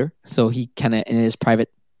buy Twitter, so he kind of, and it is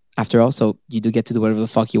private after all, so you do get to do whatever the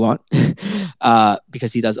fuck you want,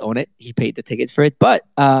 because he does own it. He paid the ticket for it. But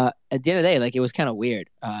at the end of the day, like, it was kind of weird,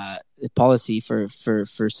 the policy for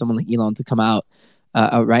someone like Elon to come out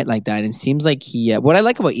outright like that. And it seems like what I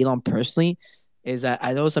like about Elon personally is that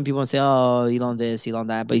I know some people say, "Oh, Elon this, Elon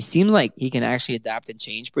that," but it seems like he can actually adapt and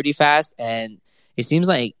change pretty fast. And it seems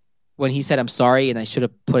like when he said, "I'm sorry, and I should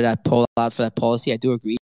have put that poll out for that policy," I do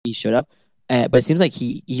agree he should have. But it seems like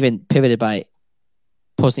he even pivoted by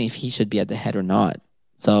posting if he should be at the head or not.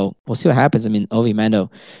 So we'll see what happens. I mean, Ovi Mando,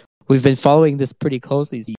 we've been following this pretty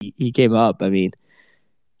closely. He came up. I mean,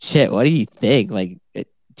 shit, what do you think? Like,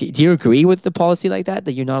 do you agree with the policy like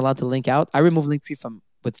that you're not allowed to link out? I removed Linktree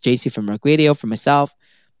with JC from Rock Radio. For myself,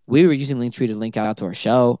 we were using Linktree to link out to our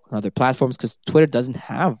show on other platforms, because Twitter doesn't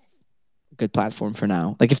have a good platform for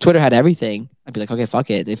now. Like, if Twitter had everything, I'd be like, okay,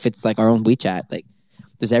 fuck it. If it's like our own WeChat, like,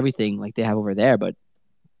 there's everything like they have over there, but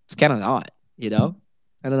it's kind of not, I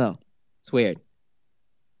don't know. It's weird.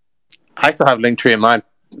 I still have Linktree in my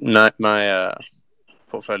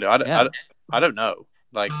portfolio. I don't know.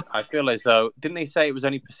 Like, I feel as though, didn't they say it was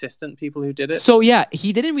only persistent people who did it? So yeah,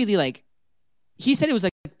 he didn't really he said it was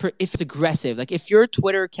like, if it's aggressive, like if your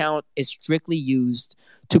Twitter account is strictly used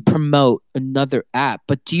to promote another app,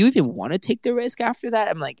 but do you even want to take the risk after that?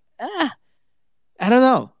 I'm like, I don't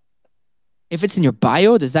know. If it's in your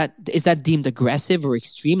bio, is that deemed aggressive or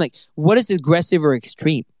extreme? Like, what is aggressive or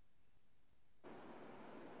extreme?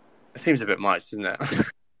 It seems a bit much, doesn't it?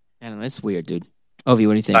 I don't know. It's weird, dude. Ovi,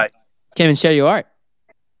 what do you think? Can't even share your art.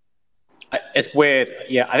 It's weird.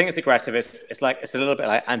 Yeah, I think it's aggressive. It's a little bit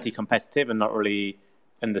like anti-competitive, and not really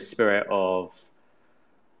in the spirit of,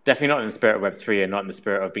 definitely not in the spirit of Web3, and not in the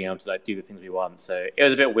spirit of being able to like do the things we want. So it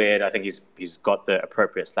was a bit weird. I think he's got the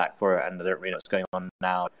appropriate slack for it, and I don't really know what's going on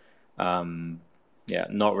now. Yeah,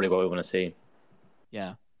 not really what we want to see.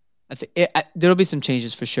 Yeah, I think there'll be some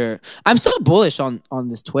changes for sure. I'm still bullish on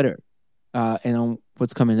this Twitter. and on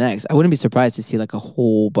what's coming next, I wouldn't be surprised to see like a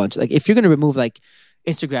whole bunch. Like if you're gonna remove like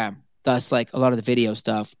Instagram, thus like a lot of the video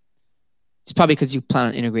stuff, it's probably because you plan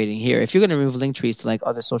on integrating here. If you're gonna remove link trees to like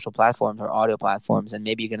other social platforms or audio platforms, and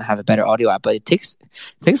maybe you're gonna have a better audio app, but it takes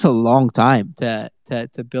a long time to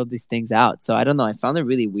build these things out. So I don't know. I found it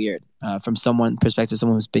really weird from someone perspective,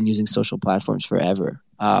 someone who's been using social platforms forever.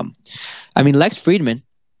 I mean, Lex Friedman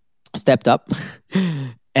stepped up.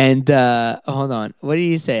 And hold on, what did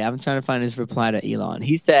he say? I'm trying to find his reply to Elon.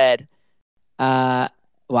 He said,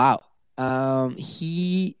 wow. Hold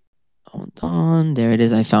on, there it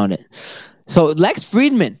is. I found it. So Lex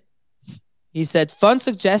Friedman, he said, fun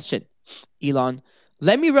suggestion, Elon.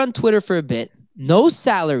 Let me run Twitter for a bit. No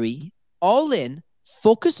salary, all in,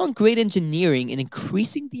 focus on great engineering and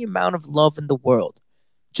increasing the amount of love in the world.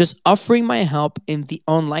 Just offering my help in the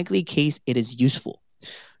unlikely case it is useful.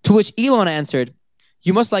 To which Elon answered,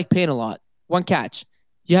 you must like pain a lot. One catch.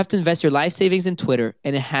 You have to invest your life savings in Twitter,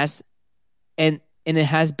 and it has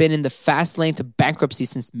been in the fast lane to bankruptcy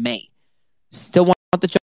since May. Still want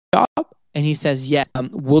the job? And he says, yes,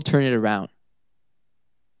 we'll turn it around.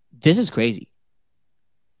 This is crazy.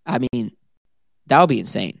 I mean, that would be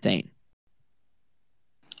insane.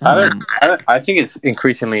 I think it's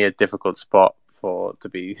increasingly a difficult spot to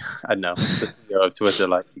be, I don't know, the CEO of Twitter.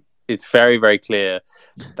 Like, it's very, very clear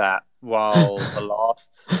that while the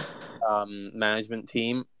last management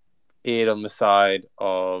team erred on the side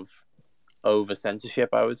of over censorship,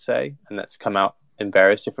 I would say, and that's come out in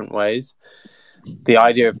various different ways. The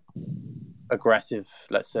idea of aggressive,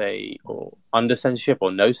 let's say, or under censorship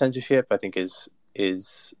or no censorship, I think is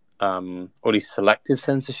or at least selective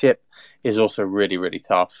censorship is also really, really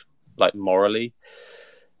tough, like morally.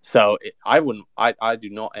 So I do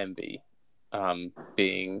not envy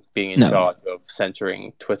being in charge of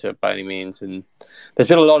censoring Twitter by any means. And there's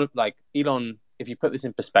been a lot of like Elon. If you put this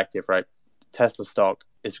in perspective, right, Tesla stock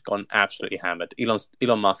has gone absolutely hammered.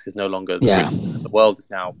 Elon Musk is no longer the world is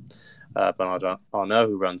now Bernard Arnault,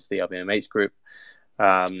 who runs the LVMH group,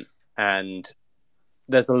 and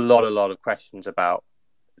there's a lot of questions about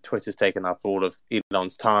Twitter's taken up all of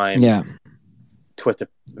Elon's time. Yeah. Twitter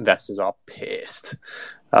investors are pissed.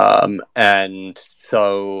 And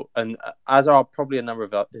as are probably a number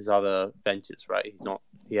of his other ventures, right?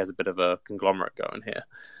 He has a bit of a conglomerate going here.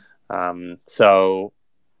 So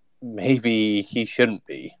maybe he shouldn't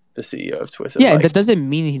be the CEO of Twitter. Yeah, that doesn't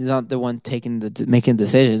mean he's not the one making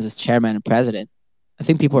decisions as chairman and president. I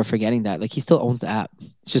think people are forgetting that. Like, he still owns the app.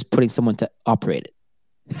 It's just putting someone to operate it.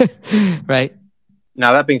 Right?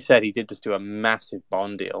 Now, that being said, he did just do a massive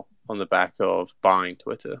bond deal on the back of buying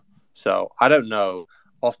Twitter. So I don't know.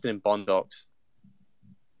 Often in bond docs,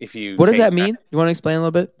 what does that mean? You want to explain a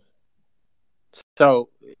little bit? So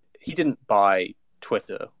he didn't buy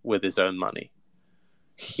Twitter with his own money.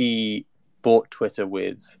 He bought Twitter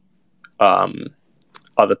with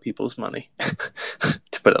other people's money,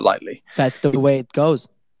 to put it lightly. That's the way it goes.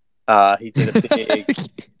 He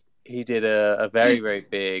did a very, very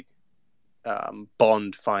big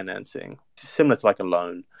bond financing, similar to like a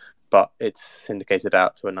loan, but it's syndicated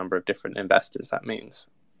out to a number of different investors. That means,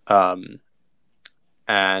 and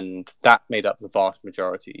that made up the vast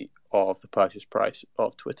majority of the purchase price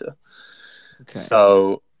of Twitter. Okay.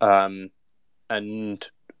 So, and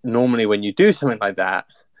normally when you do something like that,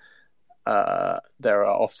 there are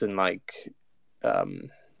often like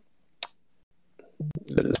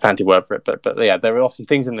there's a fancy word for it, but yeah, there are often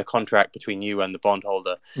things in the contract between you and the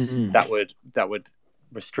bondholder that would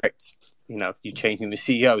restrict, you changing the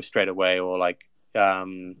CEO straight away, or like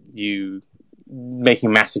you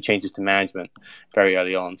making massive changes to management very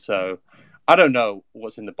early on. So I don't know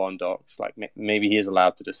what's in the bond docs. Like maybe he is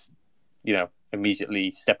allowed to just,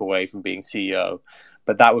 immediately step away from being CEO,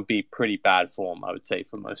 but that would be pretty bad form, I would say,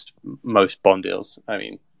 for most bond deals. I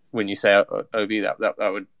mean, when you say OV, that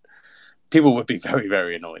would, people would be very,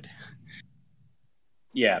 very annoyed.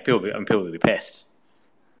 Yeah, people would be pissed.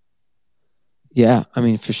 Yeah, I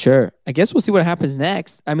mean, for sure. I guess we'll see what happens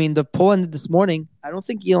next. I mean, the poll ended this morning. I don't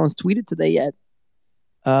think Elon's tweeted today yet.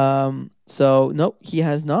 So nope, he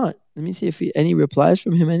has not. Let me see if any replies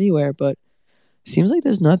from him anywhere, but seems like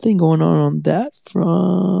there's nothing going on that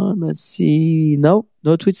front. Let's see. Nope,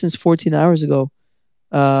 no tweet since 14 hours ago.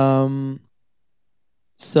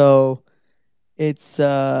 So it's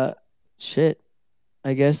shit.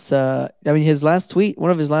 I guess I mean, his last tweet, one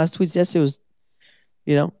of his last tweets yesterday was,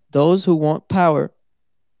 those who want power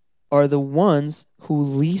are the ones who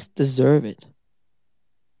least deserve it.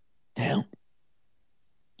 Damn.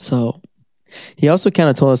 So he also kind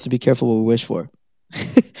of told us to be careful what we wish for.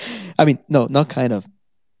 I mean, no, not kind of.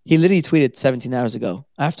 He literally tweeted 17 hours ago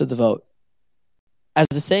after the vote. As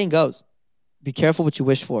the saying goes, Be careful what you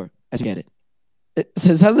wish for as you get it.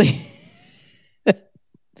 So it sounds like.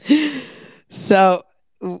 So,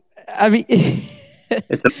 I mean,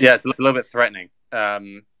 it's a little bit threatening. Dude, I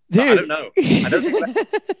don't know. I don't think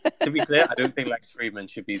to be clear, I don't think Lex Friedman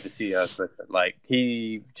should be the CEO of Twitter. Like,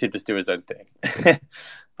 he should just do his own thing.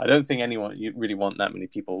 I don't think you really want that many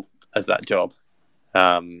people as that job.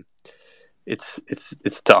 It's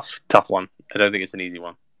tough one. I don't think it's an easy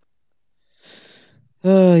one.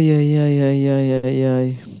 Oh yeah.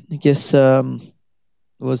 I guess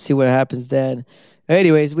we'll see what happens then.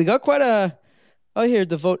 Anyways, we got quite a. Oh, here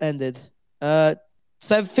the vote ended.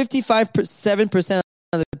 55.7%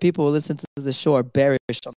 of the people who listen to the show are bearish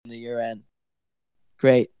on the year end.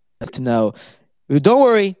 Great, that's to know. Don't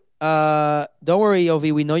worry,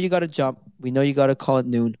 Ovi. We know you got to jump. We know you got to call it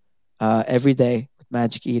noon every day with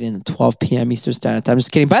Magic Eden at 12 p.m. Eastern Standard Time.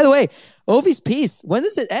 Just kidding. By the way, Ovi's piece. When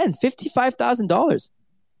does it end? $55,000.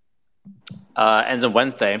 Ends on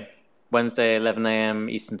Wednesday. Wednesday, 11 a.m.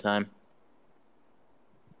 Eastern Time.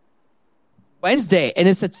 Wednesday, and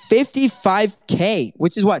it's at 55K,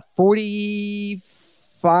 which is what,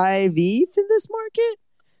 45 ETH in this market?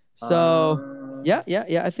 So, yeah,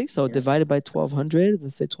 I think so. Yeah. Divided by 1,200,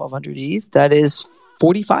 let's say 1,200 ETH, that is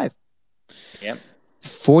 45. Yep.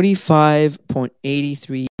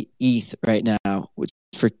 45.83 ETH right now, which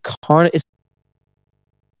for it's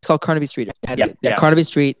called Carnaby Street. Carnaby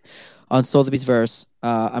Street on Sotheby's Verse.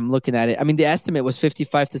 I'm looking at it. I mean, the estimate was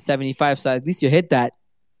 55 to 75, so at least you hit that.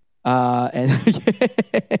 And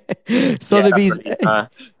Sotheby's,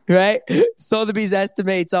 right? Sotheby's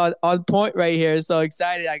estimates on point right here. So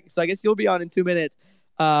excited! So I guess you'll be on in 2 minutes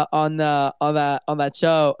on that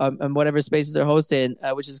show and whatever spaces are hosting,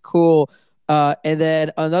 which is cool. And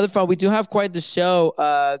then on another front, we do have quite the show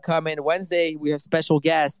coming Wednesday. We have special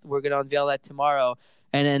guests. We're gonna unveil that tomorrow.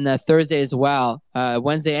 And then Thursday as well.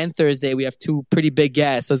 Wednesday and Thursday, we have two pretty big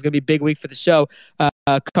guests. So it's gonna be a big week for the show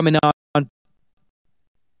coming on.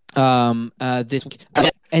 This week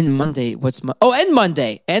and Monday. And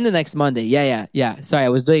Monday and the next Monday. Yeah. Sorry, I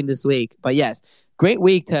was doing this week, but yes, great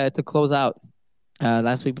week to close out.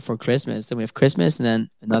 Last week before Christmas, then we have Christmas, and then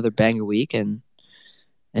another banger week, and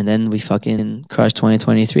then we fucking crush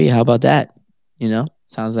 2023. How about that?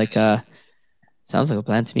 Sounds like a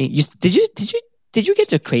plan to me. Did you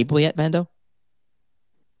get your Crable yet, Mando?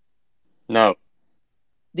 No.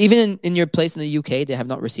 Even in your place in the UK, they have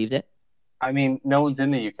not received it. I mean, no one's in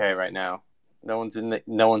the UK right now. No one's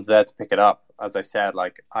there to pick it up. As I said,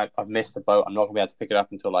 like I've missed the boat. I'm not gonna be able to pick it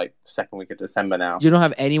up until like the second week of December now. You don't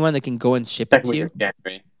have anyone that can go and ship it to you?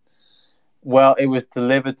 January. Well, it was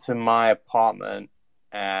delivered to my apartment,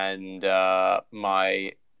 and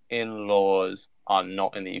my in-laws are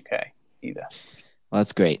not in the UK either. Well,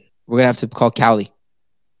 that's great. We're gonna have to call Cowley.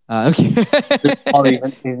 Okay.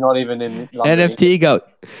 He's not even in London. NFT goat,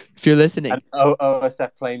 if you're listening. And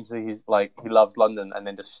OSF claims that he loves London and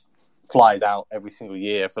then just flies out every single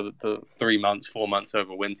year for the 3 months, 4 months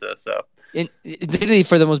over winter. So, literally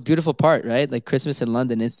for the most beautiful part, right? Like Christmas in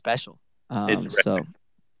London is special. So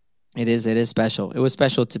it is special. It was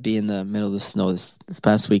special to be in the middle of the snow this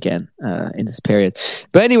past weekend in this period.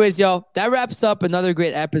 But anyways, y'all, that wraps up another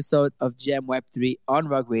great episode of Gem Web3 on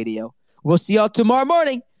Rug Radio. We'll see y'all tomorrow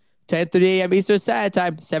morning. 10:30 a.m. Eastern Standard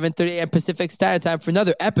Time, 7:30 a.m. Pacific Standard Time for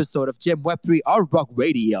another episode of Gem Web3 on Rock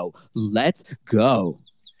Radio. Let's go.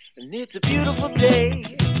 And it's a beautiful day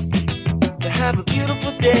to have a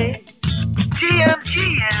beautiful day. GM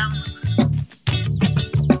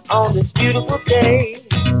on this beautiful day.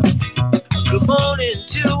 Good morning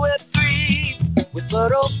to Web3 with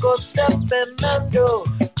Morocco, Sep, and Mando.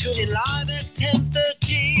 Tune in live at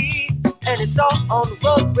 10:30. And it's all on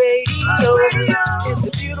Rock Radio. It's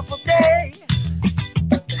a beautiful day.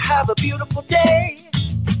 Have a beautiful day.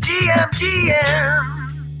 GM.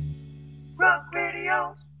 Rock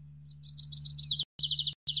Radio.